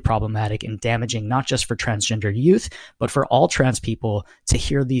incredibly problematic and damaging, not just for transgender youth, but for all trans people to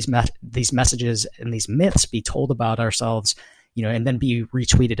hear these messages and these myths be told about ourselves, and then be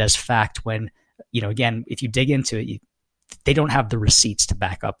retweeted as fact when, again, if you dig into it, they don't have the receipts to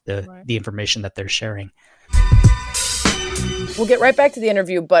back up the information that they're sharing. We'll get right back to the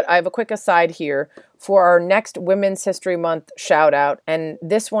interview, but I have a quick aside here for our next Women's History Month shout out. And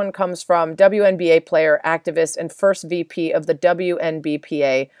this one comes from WNBA player, activist, and first VP of the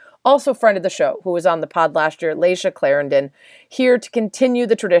WNBPA, also friend of the show, who was on the pod last year, Layshia Clarendon, here to continue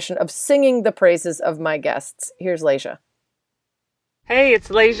the tradition of singing the praises of my guests. Here's Layshia. Hey, it's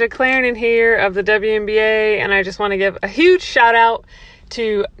Layshia Clarendon here of the WNBA, and I just want to give a huge shout out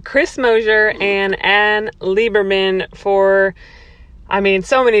to Chris Mosier and Ann Lieberman for,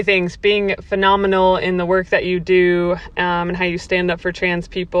 so many things, being phenomenal in the work that you do and how you stand up for trans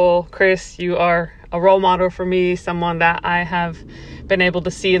people. Chris, you are a role model for me, someone that I have been able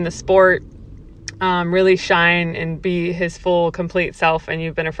to see in the sport really shine and be his full, complete self. And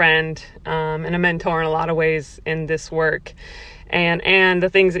you've been a friend and a mentor in a lot of ways in this work. And the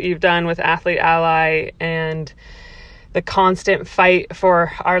things that you've done with Athlete Ally and the constant fight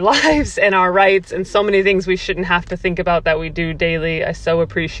for our lives and our rights and so many things we shouldn't have to think about that we do daily. I so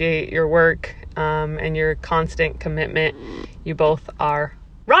appreciate your work and your constant commitment. You both are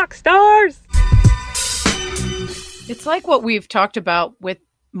rock stars. It's like what we've talked about with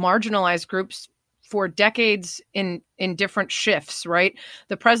marginalized groups for decades in different shifts, right?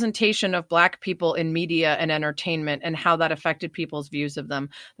 The presentation of Black people in media and entertainment and how that affected people's views of them.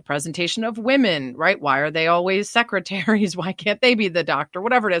 The presentation of women, right? Why are they always secretaries? Why can't they be the doctor?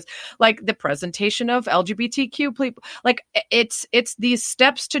 Whatever it is. Like the presentation of LGBTQ people. Like it's these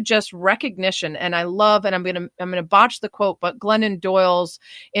steps to just recognition. And I love, and I'm gonna botch the quote, but Glennon Doyle's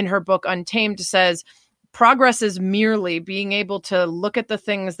in her book Untamed says, progress is merely being able to look at the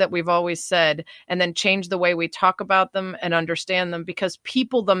things that we've always said and then change the way we talk about them and understand them, because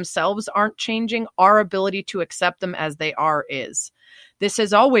people themselves aren't changing. Our ability to accept them as they are is. This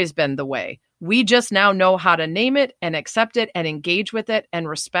has always been the way. We just now know how to name it and accept it and engage with it and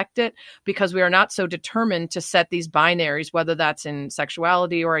respect it, because we are not so determined to set these binaries, whether that's in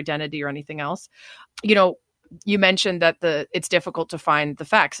sexuality or identity or anything else. You mentioned that it's difficult to find the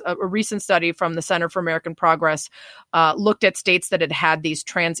facts. A recent study from the Center for American Progress looked at states that had these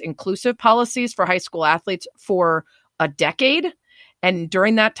trans-inclusive policies for high school athletes for a decade. And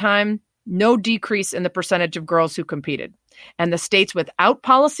during that time, no decrease in the percentage of girls who competed. And the states without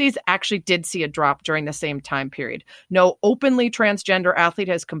policies actually did see a drop during the same time period. No openly transgender athlete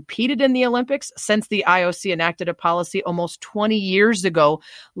has competed in the Olympics since the IOC enacted a policy almost 20 years ago,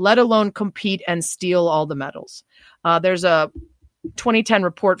 let alone compete and steal all the medals. There's a 2010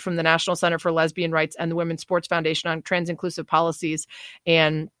 report from the National Center for Lesbian Rights and the Women's Sports Foundation on trans-inclusive policies,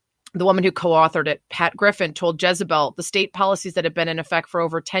 and the woman who co-authored it, Pat Griffin, told Jezebel the state policies that have been in effect for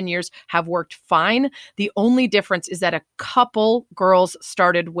over 10 years have worked fine. The only difference is that a couple girls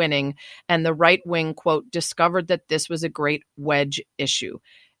started winning, and the right wing, quote, discovered that this was a great wedge issue.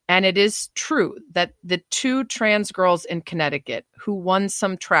 And it is true that the two trans girls in Connecticut who won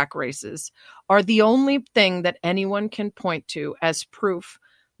some track races are the only thing that anyone can point to as proof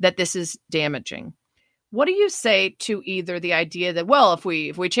that this is damaging. What do you say to either the idea that, well, if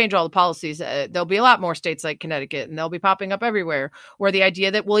we change all the policies, there'll be a lot more states like Connecticut and they'll be popping up everywhere, or the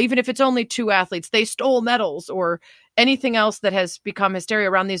idea that, well, even if it's only two athletes, they stole medals, or anything else that has become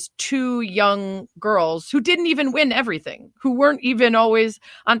hysteria around these two young girls who didn't even win everything, who weren't even always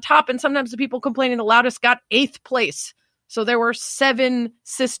on top. And sometimes the people complaining the loudest got 8th place. So there were 7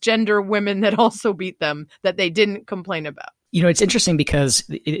 cisgender women that also beat them that they didn't complain about. It's interesting because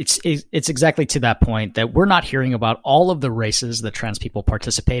it's exactly to that point that we're not hearing about all of the races that trans people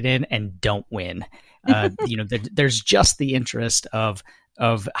participate in and don't win. There's just the interest of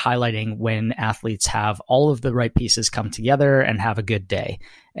highlighting when athletes have all of the right pieces come together and have a good day.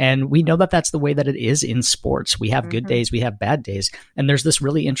 And we know that that's the way that it is in sports. We have good days, we have bad days. And there's this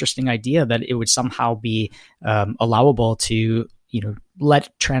really interesting idea that it would somehow be allowable to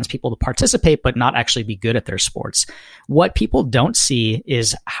let trans people to participate, but not actually be good at their sports. What people don't see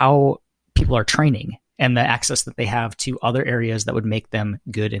is how people are training and the access that they have to other areas that would make them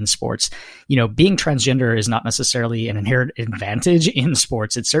good in sports. Being transgender is not necessarily an inherent advantage in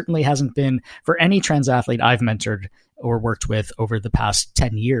sports. It certainly hasn't been for any trans athlete I've mentored or worked with over the past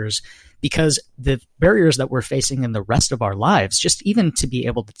 10 years, because the barriers that we're facing in the rest of our lives, just even to be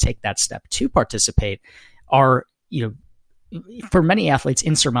able to take that step to participate, are, for many athletes,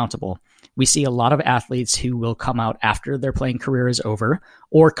 insurmountable. We see a lot of athletes who will come out after their playing career is over,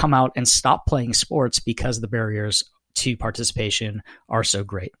 or come out and stop playing sports because the barriers to participation are so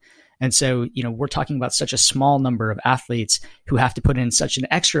great. And so, we're talking about such a small number of athletes who have to put in such an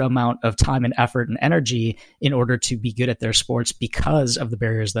extra amount of time and effort and energy in order to be good at their sports because of the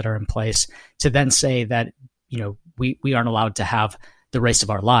barriers that are in place. To then say that, we aren't allowed to have the race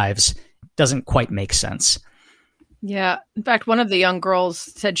of our lives doesn't quite make sense. Yeah. In fact, one of the young girls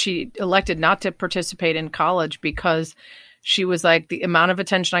said she elected not to participate in college because she was like, the amount of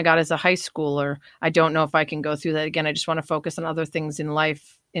attention I got as a high schooler, I don't know if I can go through that again. I just want to focus on other things in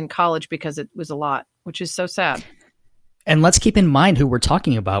life in college because it was a lot, which is so sad. And let's keep in mind who we're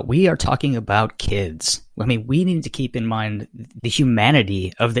talking about. We are talking about kids. I mean, we need to keep in mind the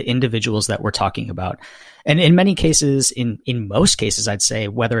humanity of the individuals that we're talking about. And in many cases, in most cases, I'd say,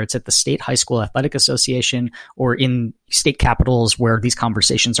 whether it's at the State High School Athletic Association or in state capitals where these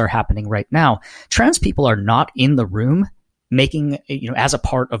conversations are happening right now, trans people are not in the room making, as a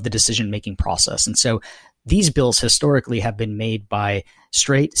part of the decision-making process. And so these bills historically have been made by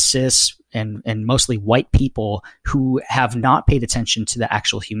straight, cis, and mostly white people who have not paid attention to the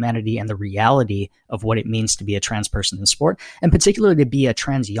actual humanity and the reality of what it means to be a trans person in sport, and particularly to be a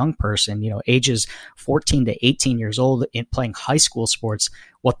trans young person, ages 14 to 18 years old in playing high school sports,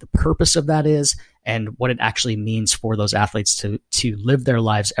 what the purpose of that is and what it actually means for those athletes to live their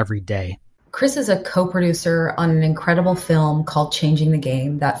lives every day. Chris is a co-producer on an incredible film called Changing the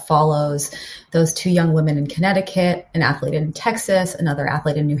Game that follows those two young women in Connecticut, an athlete in Texas, another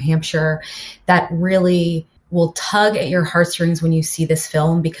athlete in New Hampshire, that really will tug at your heartstrings when you see this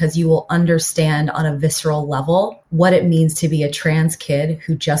film, because you will understand on a visceral level what it means to be a trans kid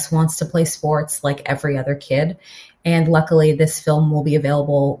who just wants to play sports like every other kid. And luckily, this film will be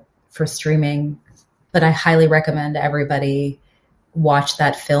available for streaming, but I highly recommend everybody watch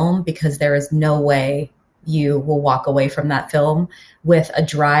that film, because there is no way you will walk away from that film with a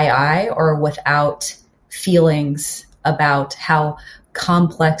dry eye or without feelings about how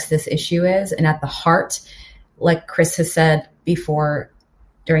complex this issue is. And at the heart, like Chris has said before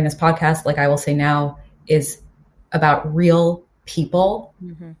during this podcast, like I will say now, is about real people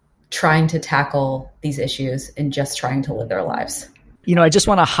trying to tackle these issues and just trying to live their lives. I just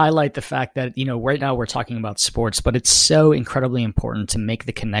want to highlight the fact that, right now we're talking about sports, but it's so incredibly important to make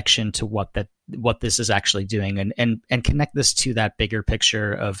the connection to what this is actually doing and connect this to that bigger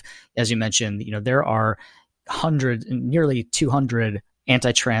picture of, as you mentioned, there are nearly 200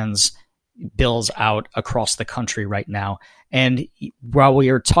 anti-trans bills out across the country right now. And while we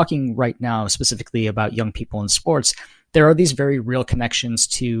are talking right now specifically about young people in sports, there are these very real connections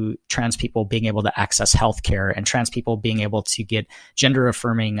to trans people being able to access healthcare and trans people being able to get gender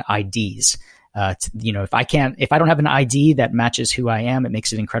affirming IDs. If I don't have an ID that matches who I am, it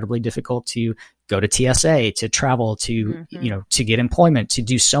makes it incredibly difficult to go to TSA, to travel, to get employment, to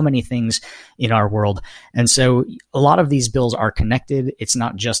do so many things in our world. And so a lot of these bills are connected. It's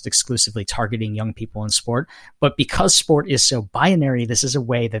not just exclusively targeting young people in sport, but because sport is so binary, this is a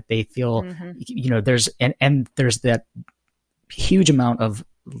way that they feel, there's that huge amount of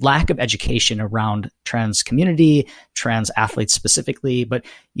lack of education around trans community, trans athletes specifically, but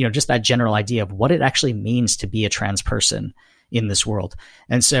just that general idea of what it actually means to be a trans person in this world.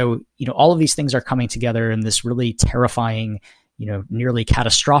 And so, all of these things are coming together in this really terrifying, nearly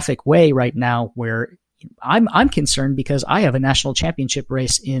catastrophic way right now, where I'm concerned because I have a national championship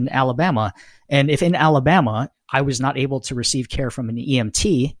race in Alabama. And if in Alabama, I was not able to receive care from an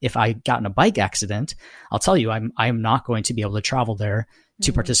EMT if I got in a bike accident, I'll tell you, I'm not going to be able to travel there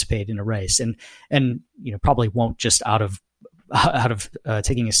to participate in a race, and probably won't just out of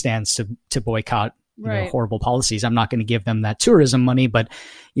taking a stance to boycott Right. horrible policies. I'm not going to give them that tourism money, but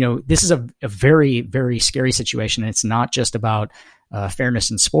this is a very, very scary situation. And it's not just about fairness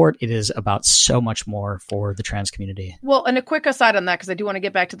in sport. It is about so much more for the trans community. Well, and a quick aside on that, because I do want to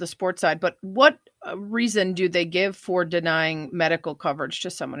get back to the sports side, but what reason do they give for denying medical coverage to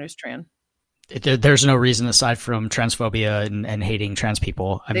someone who's trans? There's no reason aside from transphobia and hating trans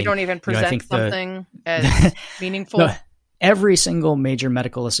people. They don't even present something as meaningful. No, every single major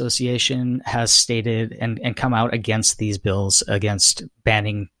medical association has stated and come out against these bills, against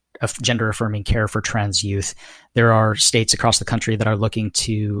banning gender affirming care for trans youth. There are states across the country that are looking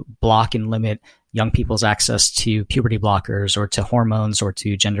to block and limit young people's access to puberty blockers or to hormones or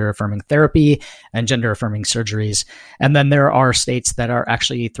to gender affirming therapy and gender affirming surgeries. And then there are states that are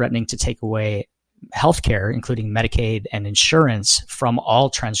actually threatening to take away healthcare, including Medicaid and insurance, from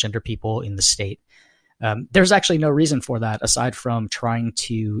all transgender people in the state. There's actually no reason for that aside from trying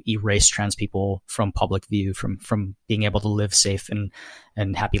to erase trans people from public view, from being able to live safe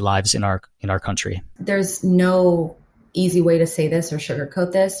and happy lives in our country. There's no easy way to say this or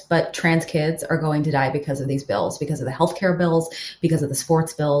sugarcoat this, but trans kids are going to die because of these bills, because of the healthcare bills, because of the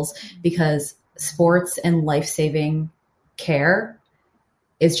sports bills, because sports and life-saving care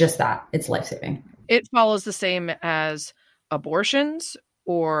is just that. It's life-saving. It follows the same as abortions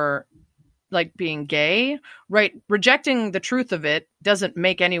or like being gay, right? Rejecting the truth of it doesn't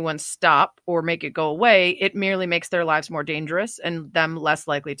make anyone stop or make it go away. It merely makes their lives more dangerous and them less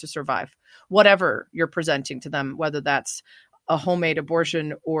likely to survive. Whatever you're presenting to them, whether that's a homemade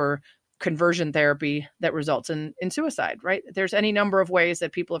abortion or conversion therapy that results in suicide, right? There's any number of ways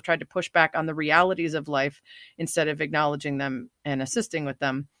that people have tried to push back on the realities of life instead of acknowledging them and assisting with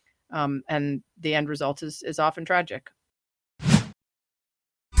them. And the end result is often tragic.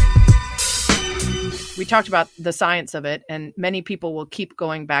 We talked about the science of it, and many people will keep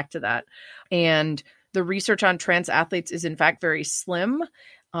going back to that. And the research on trans athletes is in fact very slim,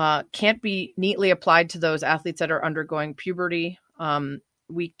 can't be neatly applied to those athletes that are undergoing puberty.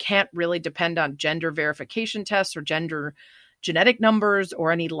 We can't really depend on gender verification tests or gender genetic numbers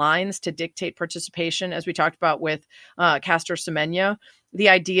or any lines to dictate participation. As we talked about with Caster Semenya, the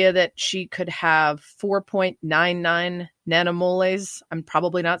idea that she could have 4.99 nanomoles, I'm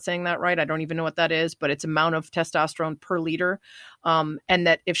probably not saying that right. I don't even know what that is, but it's amount of testosterone per liter. And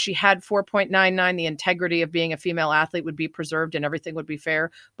that if she had 4.99, the integrity of being a female athlete would be preserved and everything would be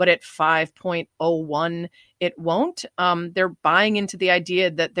fair. But at 5.01, it won't. They're buying into the idea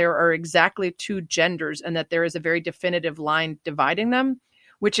that there are exactly two genders and that there is a very definitive line dividing them,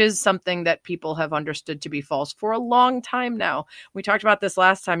 which is something that people have understood to be false for a long time now. We talked about this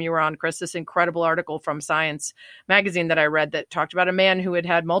last time you were on, Chris, this incredible article from Science magazine that I read that talked about a man who had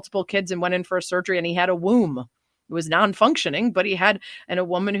had multiple kids and went in for a surgery and he had a womb. It was non-functioning, but he had, and a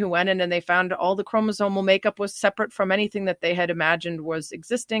woman who went in and they found all the chromosomal makeup was separate from anything that they had imagined was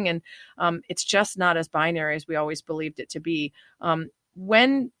existing. And it's just not as binary as we always believed it to be.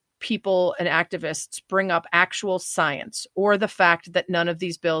 When people and activists bring up actual science or the fact that none of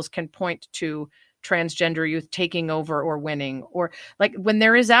these bills can point to transgender youth taking over or winning, or like when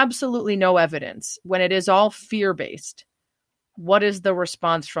there is absolutely no evidence, when it is all fear-based, what is the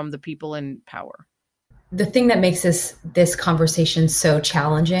response from the people in power? The thing that makes this conversation so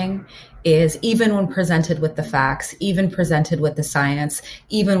challenging is even when presented with the facts, even presented with the science,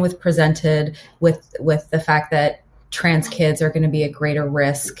 even with presented with the fact that trans kids are going to be at greater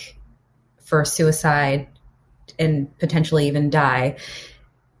risk for suicide and potentially even die,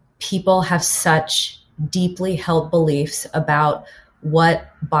 people have such deeply held beliefs about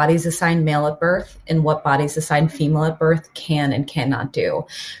what bodies assigned male at birth and what bodies assigned female at birth can and cannot do.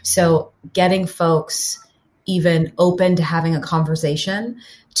 So getting folks even open to having a conversation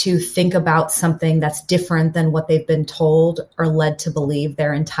to think about something that's different than what they've been told or led to believe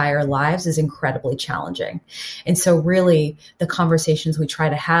their entire lives is incredibly challenging. And so really the conversations we try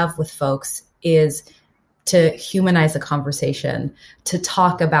to have with folks is to humanize the conversation, to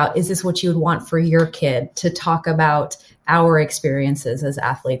talk about, is this what you would want for your kid? To talk about our experiences as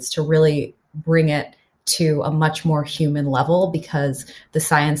athletes, to really bring it to a much more human level, because the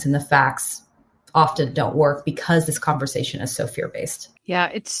science and the facts often don't work because this conversation is so fear-based. Yeah,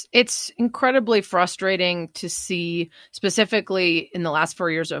 it's incredibly frustrating to see, specifically in the last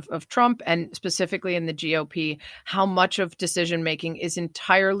 4 years of Trump and specifically in the GOP, how much of decision-making is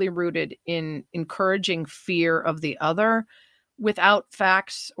entirely rooted in encouraging fear of the other without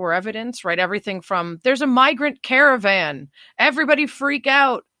facts or evidence, right? Everything from there's a migrant caravan, everybody freak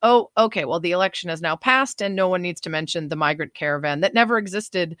out. Oh, okay. Well, the election has now passed and no one needs to mention the migrant caravan that never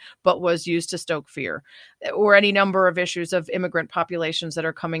existed, but was used to stoke fear, or any number of issues of immigrant populations that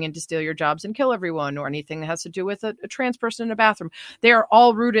are coming in to steal your jobs and kill everyone, or anything that has to do with a trans person in a bathroom. They are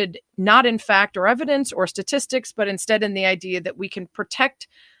all rooted not in fact or evidence or statistics, but instead in the idea that we can protect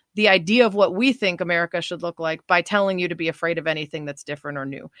the idea of what we think America should look like by telling you to be afraid of anything that's different or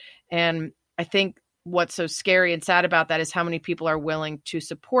new. And I think what's so scary and sad about that is how many people are willing to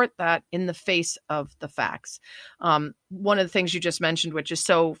support that in the face of the facts. One of the things you just mentioned, which is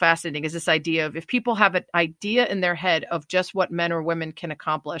so fascinating, is this idea of if people have an idea in their head of just what men or women can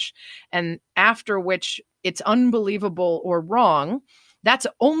accomplish, and after which it's unbelievable or wrong, that's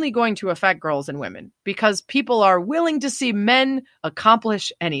only going to affect girls and women, because people are willing to see men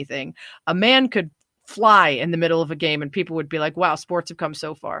accomplish anything. A man could fly in the middle of a game and people would be like, wow, sports have come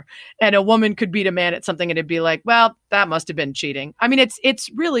so far. And a woman could beat a man at something and it'd be like, well, that must have been cheating. I mean, it's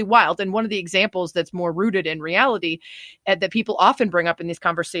really wild. And one of the examples that's more rooted in reality that people often bring up in these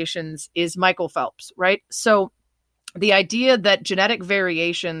conversations is Michael Phelps, right? So the idea that genetic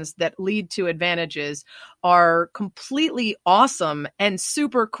variations that lead to advantages are completely awesome and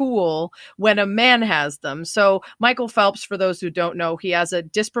super cool when a man has them. So Michael Phelps, for those who don't know, he has a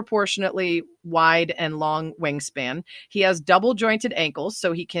disproportionately wide and long wingspan. He has double jointed ankles,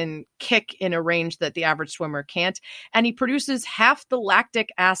 so he can kick in a range that the average swimmer can't. And he produces half the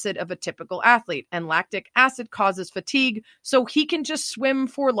lactic acid of a typical athlete. And lactic acid causes fatigue, so he can just swim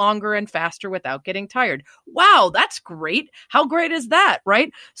for longer and faster without getting tired. Wow, that's great. How great is that,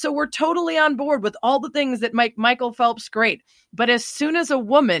 right? So we're totally on board with all the things that make Michael Phelps great. But as soon as a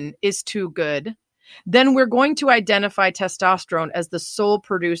woman is too good, then we're going to identify testosterone as the sole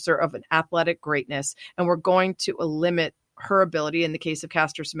producer of an athletic greatness. And we're going to limit her ability, in the case of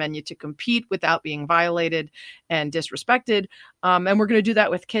Caster Semenya, to compete without being violated and disrespected. And we're going to do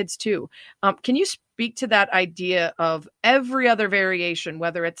that with kids too. Can you speak to that idea of every other variation,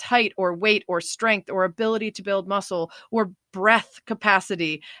 whether it's height or weight or strength or ability to build muscle or breath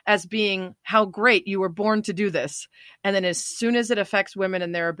capacity, as being how great you were born to do this? And then as soon as it affects women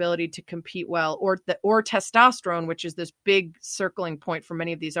and their ability to compete well, or testosterone, which is this big circling point for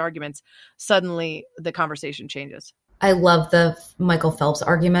many of these arguments, suddenly the conversation changes. I love the Michael Phelps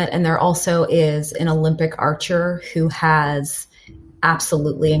argument. And there also is an Olympic archer who has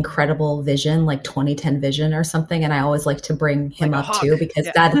absolutely incredible vision, like 2010 vision or something. And I always like to bring him up too, because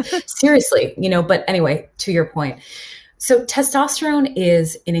that seriously, but anyway, to your point. So testosterone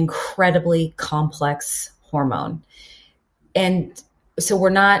is an incredibly complex hormone. And so we're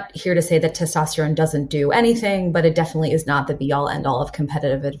not here to say that testosterone doesn't do anything, but it definitely is not the be all end all of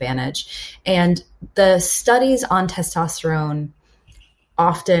competitive advantage. And the studies on testosterone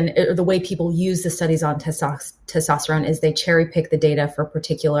often, the way people use the studies on testosterone is they cherry pick the data for a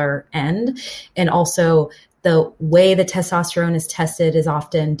particular end. And also the way the testosterone is tested is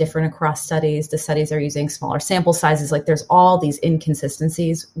often different across studies. The studies are using smaller sample sizes. Like there's all these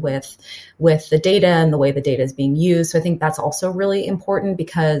inconsistencies with the data and the way the data is being used. So I think that's also really important,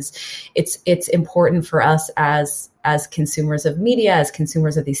 because it's important for us as consumers of media, as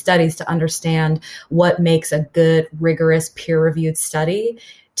consumers of these studies, to understand what makes a good, rigorous, peer-reviewed study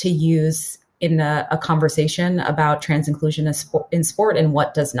to use in a conversation about trans inclusion in sport and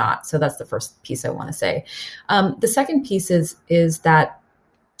what does not. So that's the first piece I want to say. The second piece is that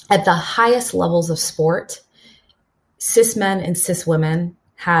at the highest levels of sport, cis men and cis women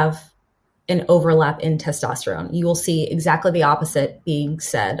have an overlap in testosterone. You will see exactly the opposite being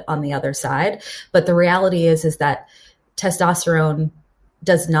said on the other side. But the reality is that testosterone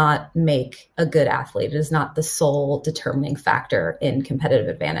does not make a good athlete. It is not the sole determining factor in competitive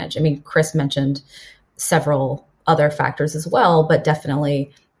advantage. I mean, Chris mentioned several other factors as well, but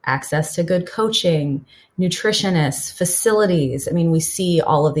definitely access to good coaching, nutritionists, facilities. I mean, we see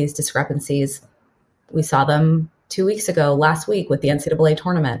all of these discrepancies. We saw them 2 weeks ago, last week with the NCAA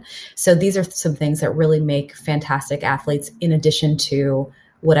tournament. So these are some things that really make fantastic athletes, in addition to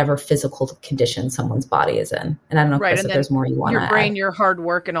whatever physical condition someone's body is in. And I don't know, Chris, if there's more you want to add. Your brain, your hard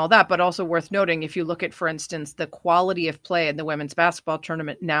work and all that, but also worth noting, if you look at, for instance, the quality of play in the women's basketball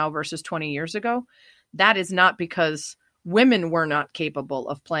tournament now versus 20 years ago, that is not because women were not capable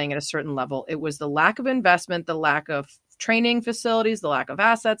of playing at a certain level. It was the lack of investment, the lack of training facilities, the lack of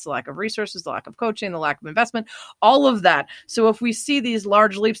assets, the lack of resources, the lack of coaching, the lack of investment, all of that. So if we see these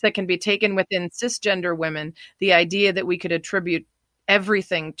large leaps that can be taken within cisgender women, the idea that we could attribute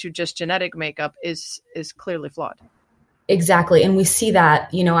everything to just genetic makeup is clearly flawed. Exactly. And we see that,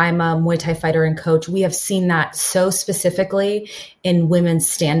 I'm a Muay Thai fighter and coach. We have seen that so specifically in women's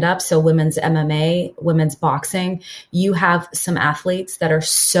stand-up, so women's MMA, women's boxing. You have some athletes that are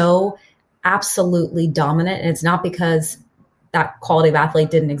so absolutely dominant. And it's not because that quality of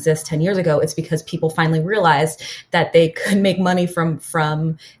athlete didn't exist 10 years ago. It's because people finally realized that they could make money from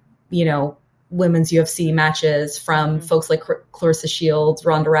women's UFC matches, from folks like Clarissa Shields,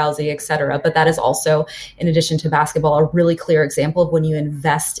 Ronda Rousey, et cetera. But that is also, in addition to basketball, a really clear example of when you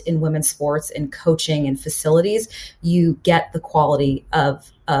invest in women's sports and coaching and facilities, you get the quality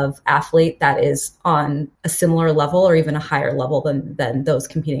of athlete that is on a similar level or even a higher level than those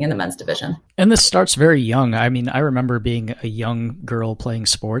competing in the men's division. And this starts very young. I mean, I remember being a young girl playing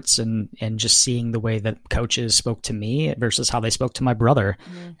sports and just seeing the way that coaches spoke to me versus how they spoke to my brother.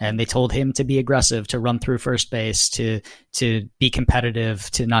 Mm-hmm. And they told him to be aggressive, to run through first base, to be competitive,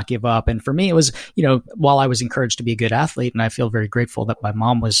 to not give up. And for me, it was, while I was encouraged to be a good athlete, and I feel very grateful that my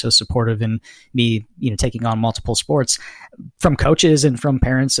mom was so supportive in me, taking on multiple sports, from coaches and from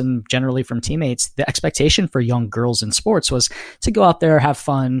parents and generally from teammates, the expectation for young girls in sports was to go out there, have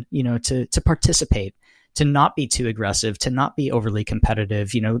fun, to participate, to not be too aggressive, to not be overly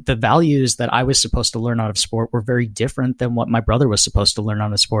competitive. The values that I was supposed to learn out of sport were very different than what my brother was supposed to learn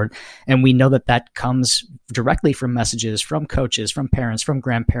out of sport. And we know that comes directly from messages from coaches, from parents, from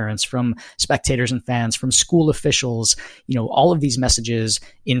grandparents, from spectators and fans, from school officials. All of these messages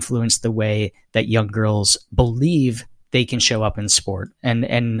influence the way that young girls believe they can show up in sport.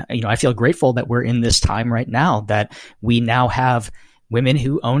 And I feel grateful that we're in this time right now, that we now have women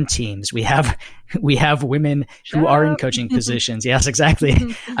who own teams. We have women who are in coaching positions. Yes, exactly.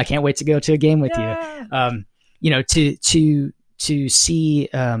 I can't wait to go to a game with you. To see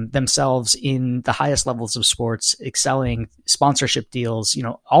themselves in the highest levels of sports, excelling, sponsorship deals,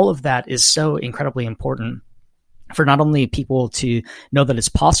 all of that is so incredibly important for not only people to know that it's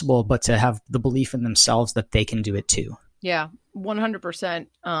possible, but to have the belief in themselves that they can do it too. Yeah, 100%.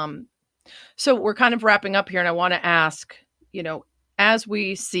 So we're kind of wrapping up here, and I want to ask, as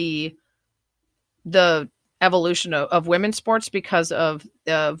we see the evolution of women's sports because of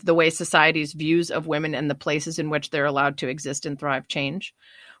the way society's views of women and the places in which they're allowed to exist and thrive change,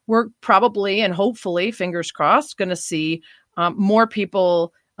 we're probably and hopefully, fingers crossed, going to see more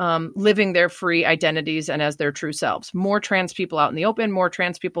people living their free identities and as their true selves. More trans people out in the open, more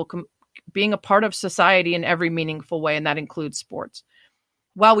trans people being a part of society in every meaningful way, and that includes sports.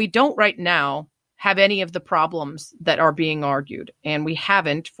 While we don't right now have any of the problems that are being argued, and we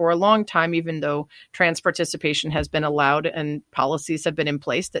haven't for a long time, even though trans participation has been allowed and policies have been in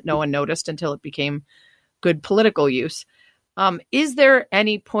place that no one noticed until it became good political use. Is there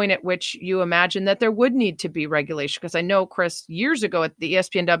any point at which you imagine that there would need to be regulation? Because I know, Chris, years ago at the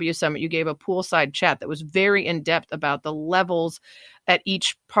ESPNW Summit, you gave a poolside chat that was very in-depth about the levels at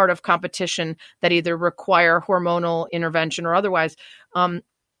each part of competition that either require hormonal intervention or otherwise.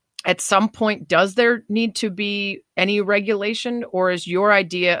 At some point, does there need to be any regulation, or is your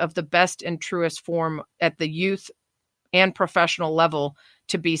idea of the best and truest form at the youth and professional level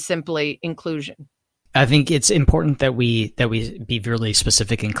to be simply inclusion? I think it's important that we be really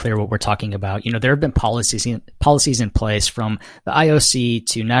specific and clear what we're talking about. There have been policies in place from the IOC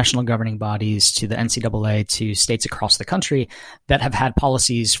to national governing bodies to the NCAA to states across the country that have had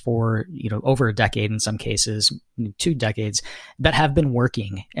policies for, over a decade, in some cases, 2 decades, that have been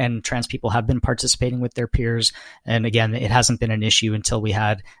working, and trans people have been participating with their peers. And again, it hasn't been an issue until we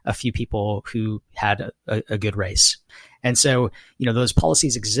had a few people who had a good race. And so, those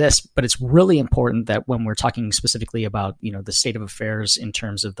policies exist, but it's really important that when we're talking specifically about, the state of affairs in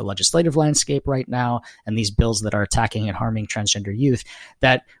terms of the legislative landscape right now and these bills that are attacking and harming transgender youth,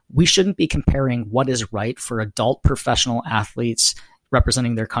 that we shouldn't be comparing what is right for adult professional athletes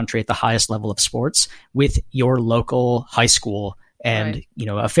representing their country at the highest level of sports with your local high school and, right,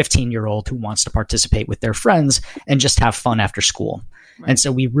 a 15-year-old who wants to participate with their friends and just have fun after school. Right. And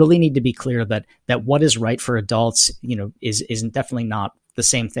so we really need to be clear that what is right for adults, is definitely not the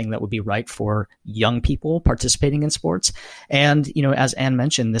same thing that would be right for young people participating in sports. And, as Anne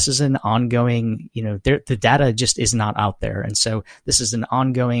mentioned, this is an ongoing, the data just is not out there. And so this is an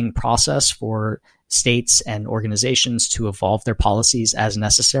ongoing process for states and organizations to evolve their policies as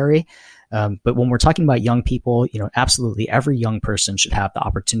necessary. But when we're talking about young people, absolutely every young person should have the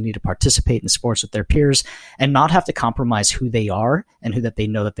opportunity to participate in sports with their peers and not have to compromise who they are and who that they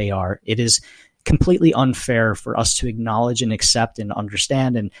know that they are. It is completely unfair for us to acknowledge and accept and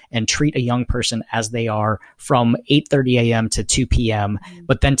understand and treat a young person as they are from 8:30 a.m. to 2 p.m.,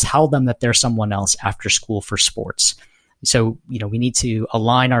 but then tell them that they're someone else after school for sports. So, we need to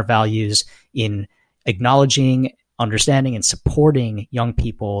align our values in acknowledging, understanding and supporting young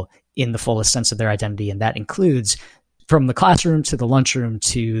people in the fullest sense of their identity. And that includes from the classroom to the lunchroom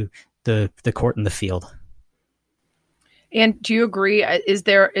to the court and the field. And do you agree? Is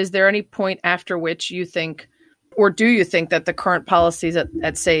there any point after which you think, or do you think that the current policies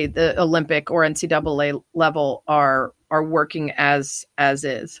at say the Olympic or NCAA level are working as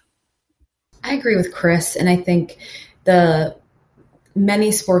is? I agree with Chris, and I think the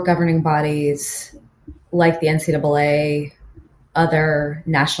many sport governing bodies like the NCAA, other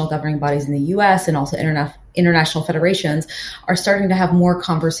national governing bodies in the U.S. and also international federations are starting to have more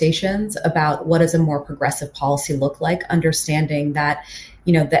conversations about what does a more progressive policy look like, understanding that,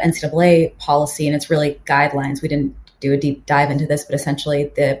 the NCAA policy, and it's really guidelines. We didn't do a deep dive into this, but essentially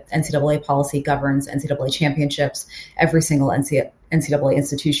the NCAA policy governs NCAA championships. Every single NCAA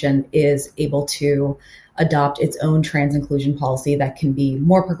institution is able to adopt its own trans inclusion policy that can be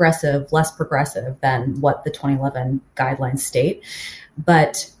more progressive, less progressive than what the 2011 guidelines state.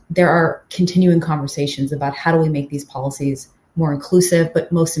 But there are continuing conversations about how do we make these policies more inclusive,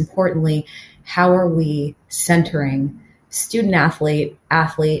 but most importantly, how are we centering student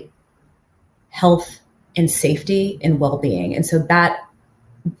athlete health and safety and well-being. And so that,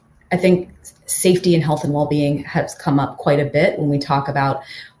 I think, safety and health and well-being has come up quite a bit when we talk about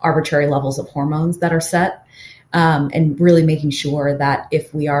arbitrary levels of hormones that are set, and really making sure that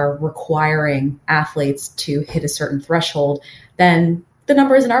if we are requiring athletes to hit a certain threshold, then the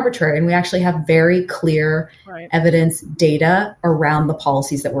number isn't arbitrary. And we actually have very clear evidence data around the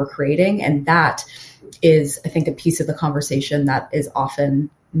policies that we're creating. And that is, I think, a piece of the conversation that is often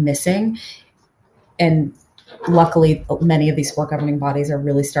missing. And luckily, many of these sport governing bodies are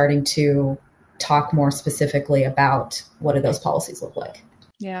really starting to talk more specifically about what do those policies look like.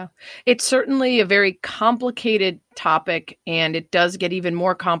 Yeah, it's certainly a very complicated topic, and it does get even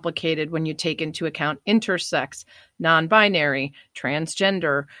more complicated when you take into account intersex, non-binary,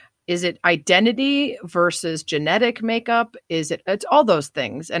 transgender. Is it identity versus genetic makeup? It's all those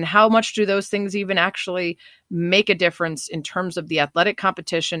things. And how much do those things even actually make a difference in terms of the athletic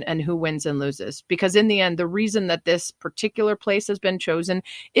competition and who wins and loses? Because in the end, the reason that this particular place has been chosen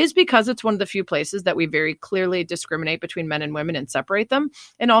is because it's one of the few places that we very clearly discriminate between men and women and separate them.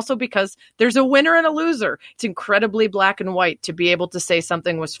 And also because there's a winner and a loser. It's incredibly black and white to be able to say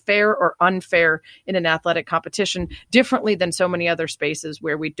something was fair or unfair in an athletic competition differently than so many other spaces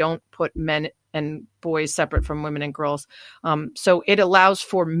where we don't put men and boys separate from women and girls. So it allows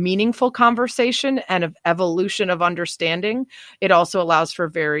for meaningful conversation and of evolution of understanding. It also allows for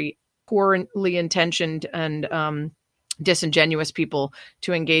very poorly intentioned and disingenuous people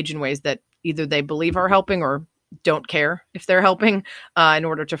to engage in ways that either they believe are helping or don't care if they're helping in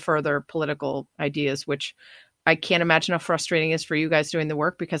order to further political ideas, which I can't imagine how frustrating it is for you guys doing the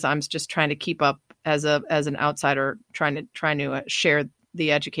work, because I'm just trying to keep up as an outsider, trying to share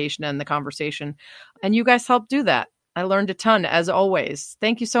the education and the conversation. And you guys helped do that. I learned a ton, as always.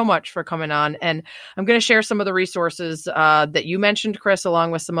 Thank you so much for coming on. And I'm going to share some of the resources that you mentioned, Chris,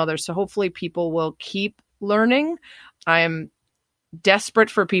 along with some others. So hopefully people will keep learning. I am desperate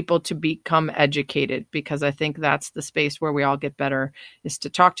for people to become educated, because I think that's the space where we all get better, is to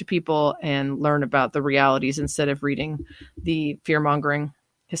talk to people and learn about the realities instead of reading the fear-mongering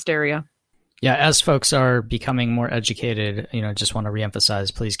hysteria. Yeah, as folks are becoming more educated, just want to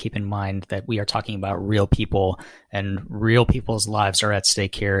reemphasize, please keep in mind that we are talking about real people, and real people's lives are at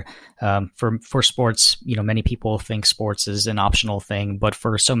stake here. For sports, many people think sports is an optional thing, but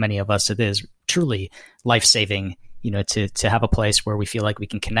for so many of us, it is truly life-saving, to have a place where we feel like we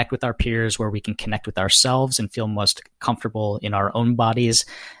can connect with our peers, where we can connect with ourselves and feel most comfortable in our own bodies.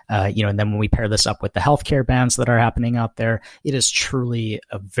 And then when we pair this up with the healthcare bans that are happening out there, it is truly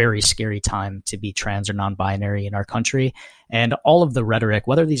a very scary time to be trans or non-binary in our country. And all of the rhetoric,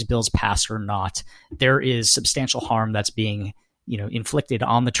 whether these bills pass or not, there is substantial harm that's being inflicted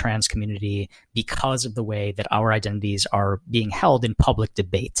on the trans community because of the way that our identities are being held in public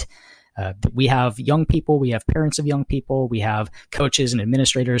debate. We have young people, we have parents of young people, we have coaches and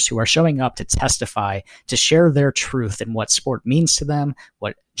administrators who are showing up to testify, to share their truth and what sport means to them,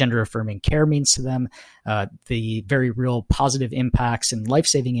 what gender affirming care means to them, the very real positive impacts and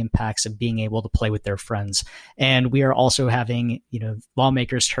life-saving impacts of being able to play with their friends. And we are also having,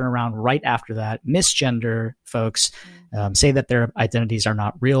 lawmakers turn around right after that, misgender folks, say that their identities are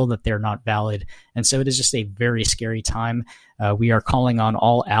not real, that they're not valid. And so it is just a very scary time. We are calling on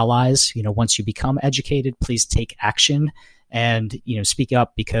all allies. Once you become educated, please take action and, speak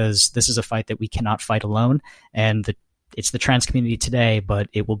up, because this is a fight that we cannot fight alone. And it's the trans community today, but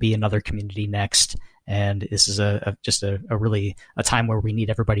it will be another community next. And this is just a really a time where we need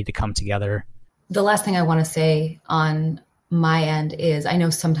everybody to come together. The last thing I want to say on my end is I know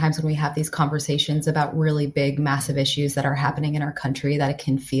sometimes when we have these conversations about really big, massive issues that are happening in our country, that it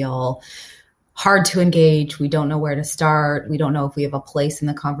can feel hard to engage. We don't know where to start. We don't know if we have a place in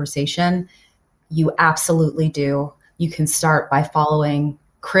the conversation. You absolutely do. You can start by following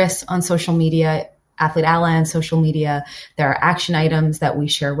Chris on social media, Athlete Ally on social media. There are action items that we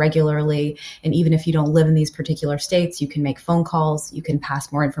share regularly. And even if you don't live in these particular states, you can make phone calls. You can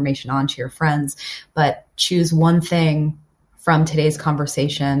pass more information on to your friends. But choose one thing from today's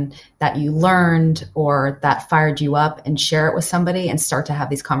conversation that you learned or that fired you up and share it with somebody and start to have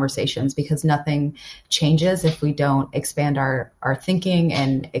these conversations, because nothing changes if we don't expand our thinking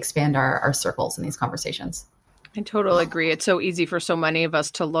and expand our circles in these conversations. I totally agree. It's so easy for so many of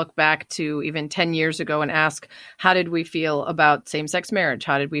us to look back to even 10 years ago and ask, how did we feel about same-sex marriage?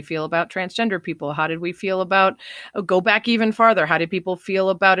 How did we feel about transgender people? How did we feel about, go back even farther, how did people feel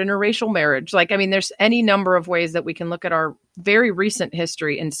about interracial marriage? There's any number of ways that we can look at our very recent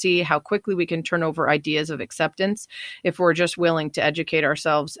history and see how quickly we can turn over ideas of acceptance if we're just willing to educate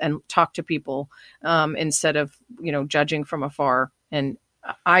ourselves and talk to people instead of, judging from afar. And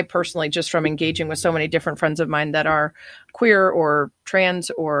I personally, just from engaging with so many different friends of mine that are queer or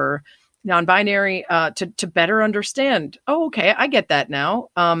trans or non-binary, to better understand, oh, okay, I get that now.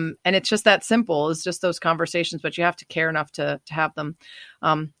 And it's just that simple. It's just those conversations, but you have to care enough to have them.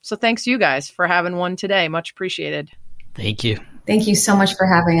 So thanks you guys for having one today. Much appreciated. Thank you. Thank you so much for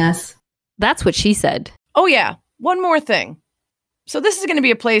having us. That's what she said. Oh yeah, one more thing. So this is going to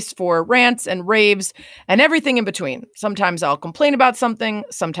be a place for rants and raves and everything in between. Sometimes I'll complain about something.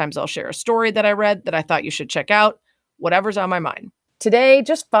 Sometimes I'll share a story that I read that I thought you should check out. Whatever's on my mind. Today,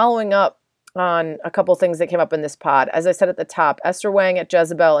 just following up on a couple things that came up in this pod. As I said at the top, Esther Wang at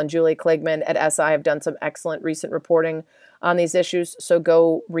Jezebel and Julie Kliegman at SI have done some excellent recent reporting on these issues. So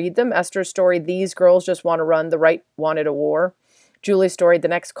go read them. Esther's story, These Girls Just Want to Run, The Right Wanted a War. Julie's story, The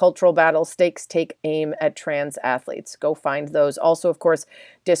Next Cultural Battle, Stakes Take Aim at Trans Athletes. Go find those. Also, of course,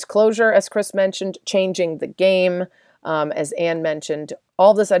 Disclosure, as Chris mentioned, Changing the Game, as Anne mentioned.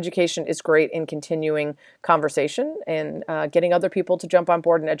 All this education is great in continuing conversation and getting other people to jump on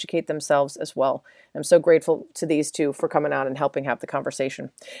board and educate themselves as well. I'm so grateful to these two for coming on and helping have the conversation.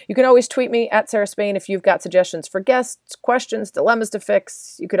 You can always tweet me at Sarah Spain if you've got suggestions for guests, questions, dilemmas to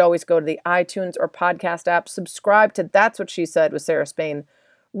fix. You could always go to the iTunes or podcast app, subscribe to That's What She Said with Sarah Spain.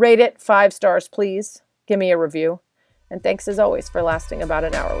 Rate it 5 stars, please. Give me a review. And thanks as always for lasting about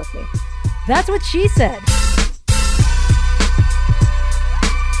an hour with me. That's what she said.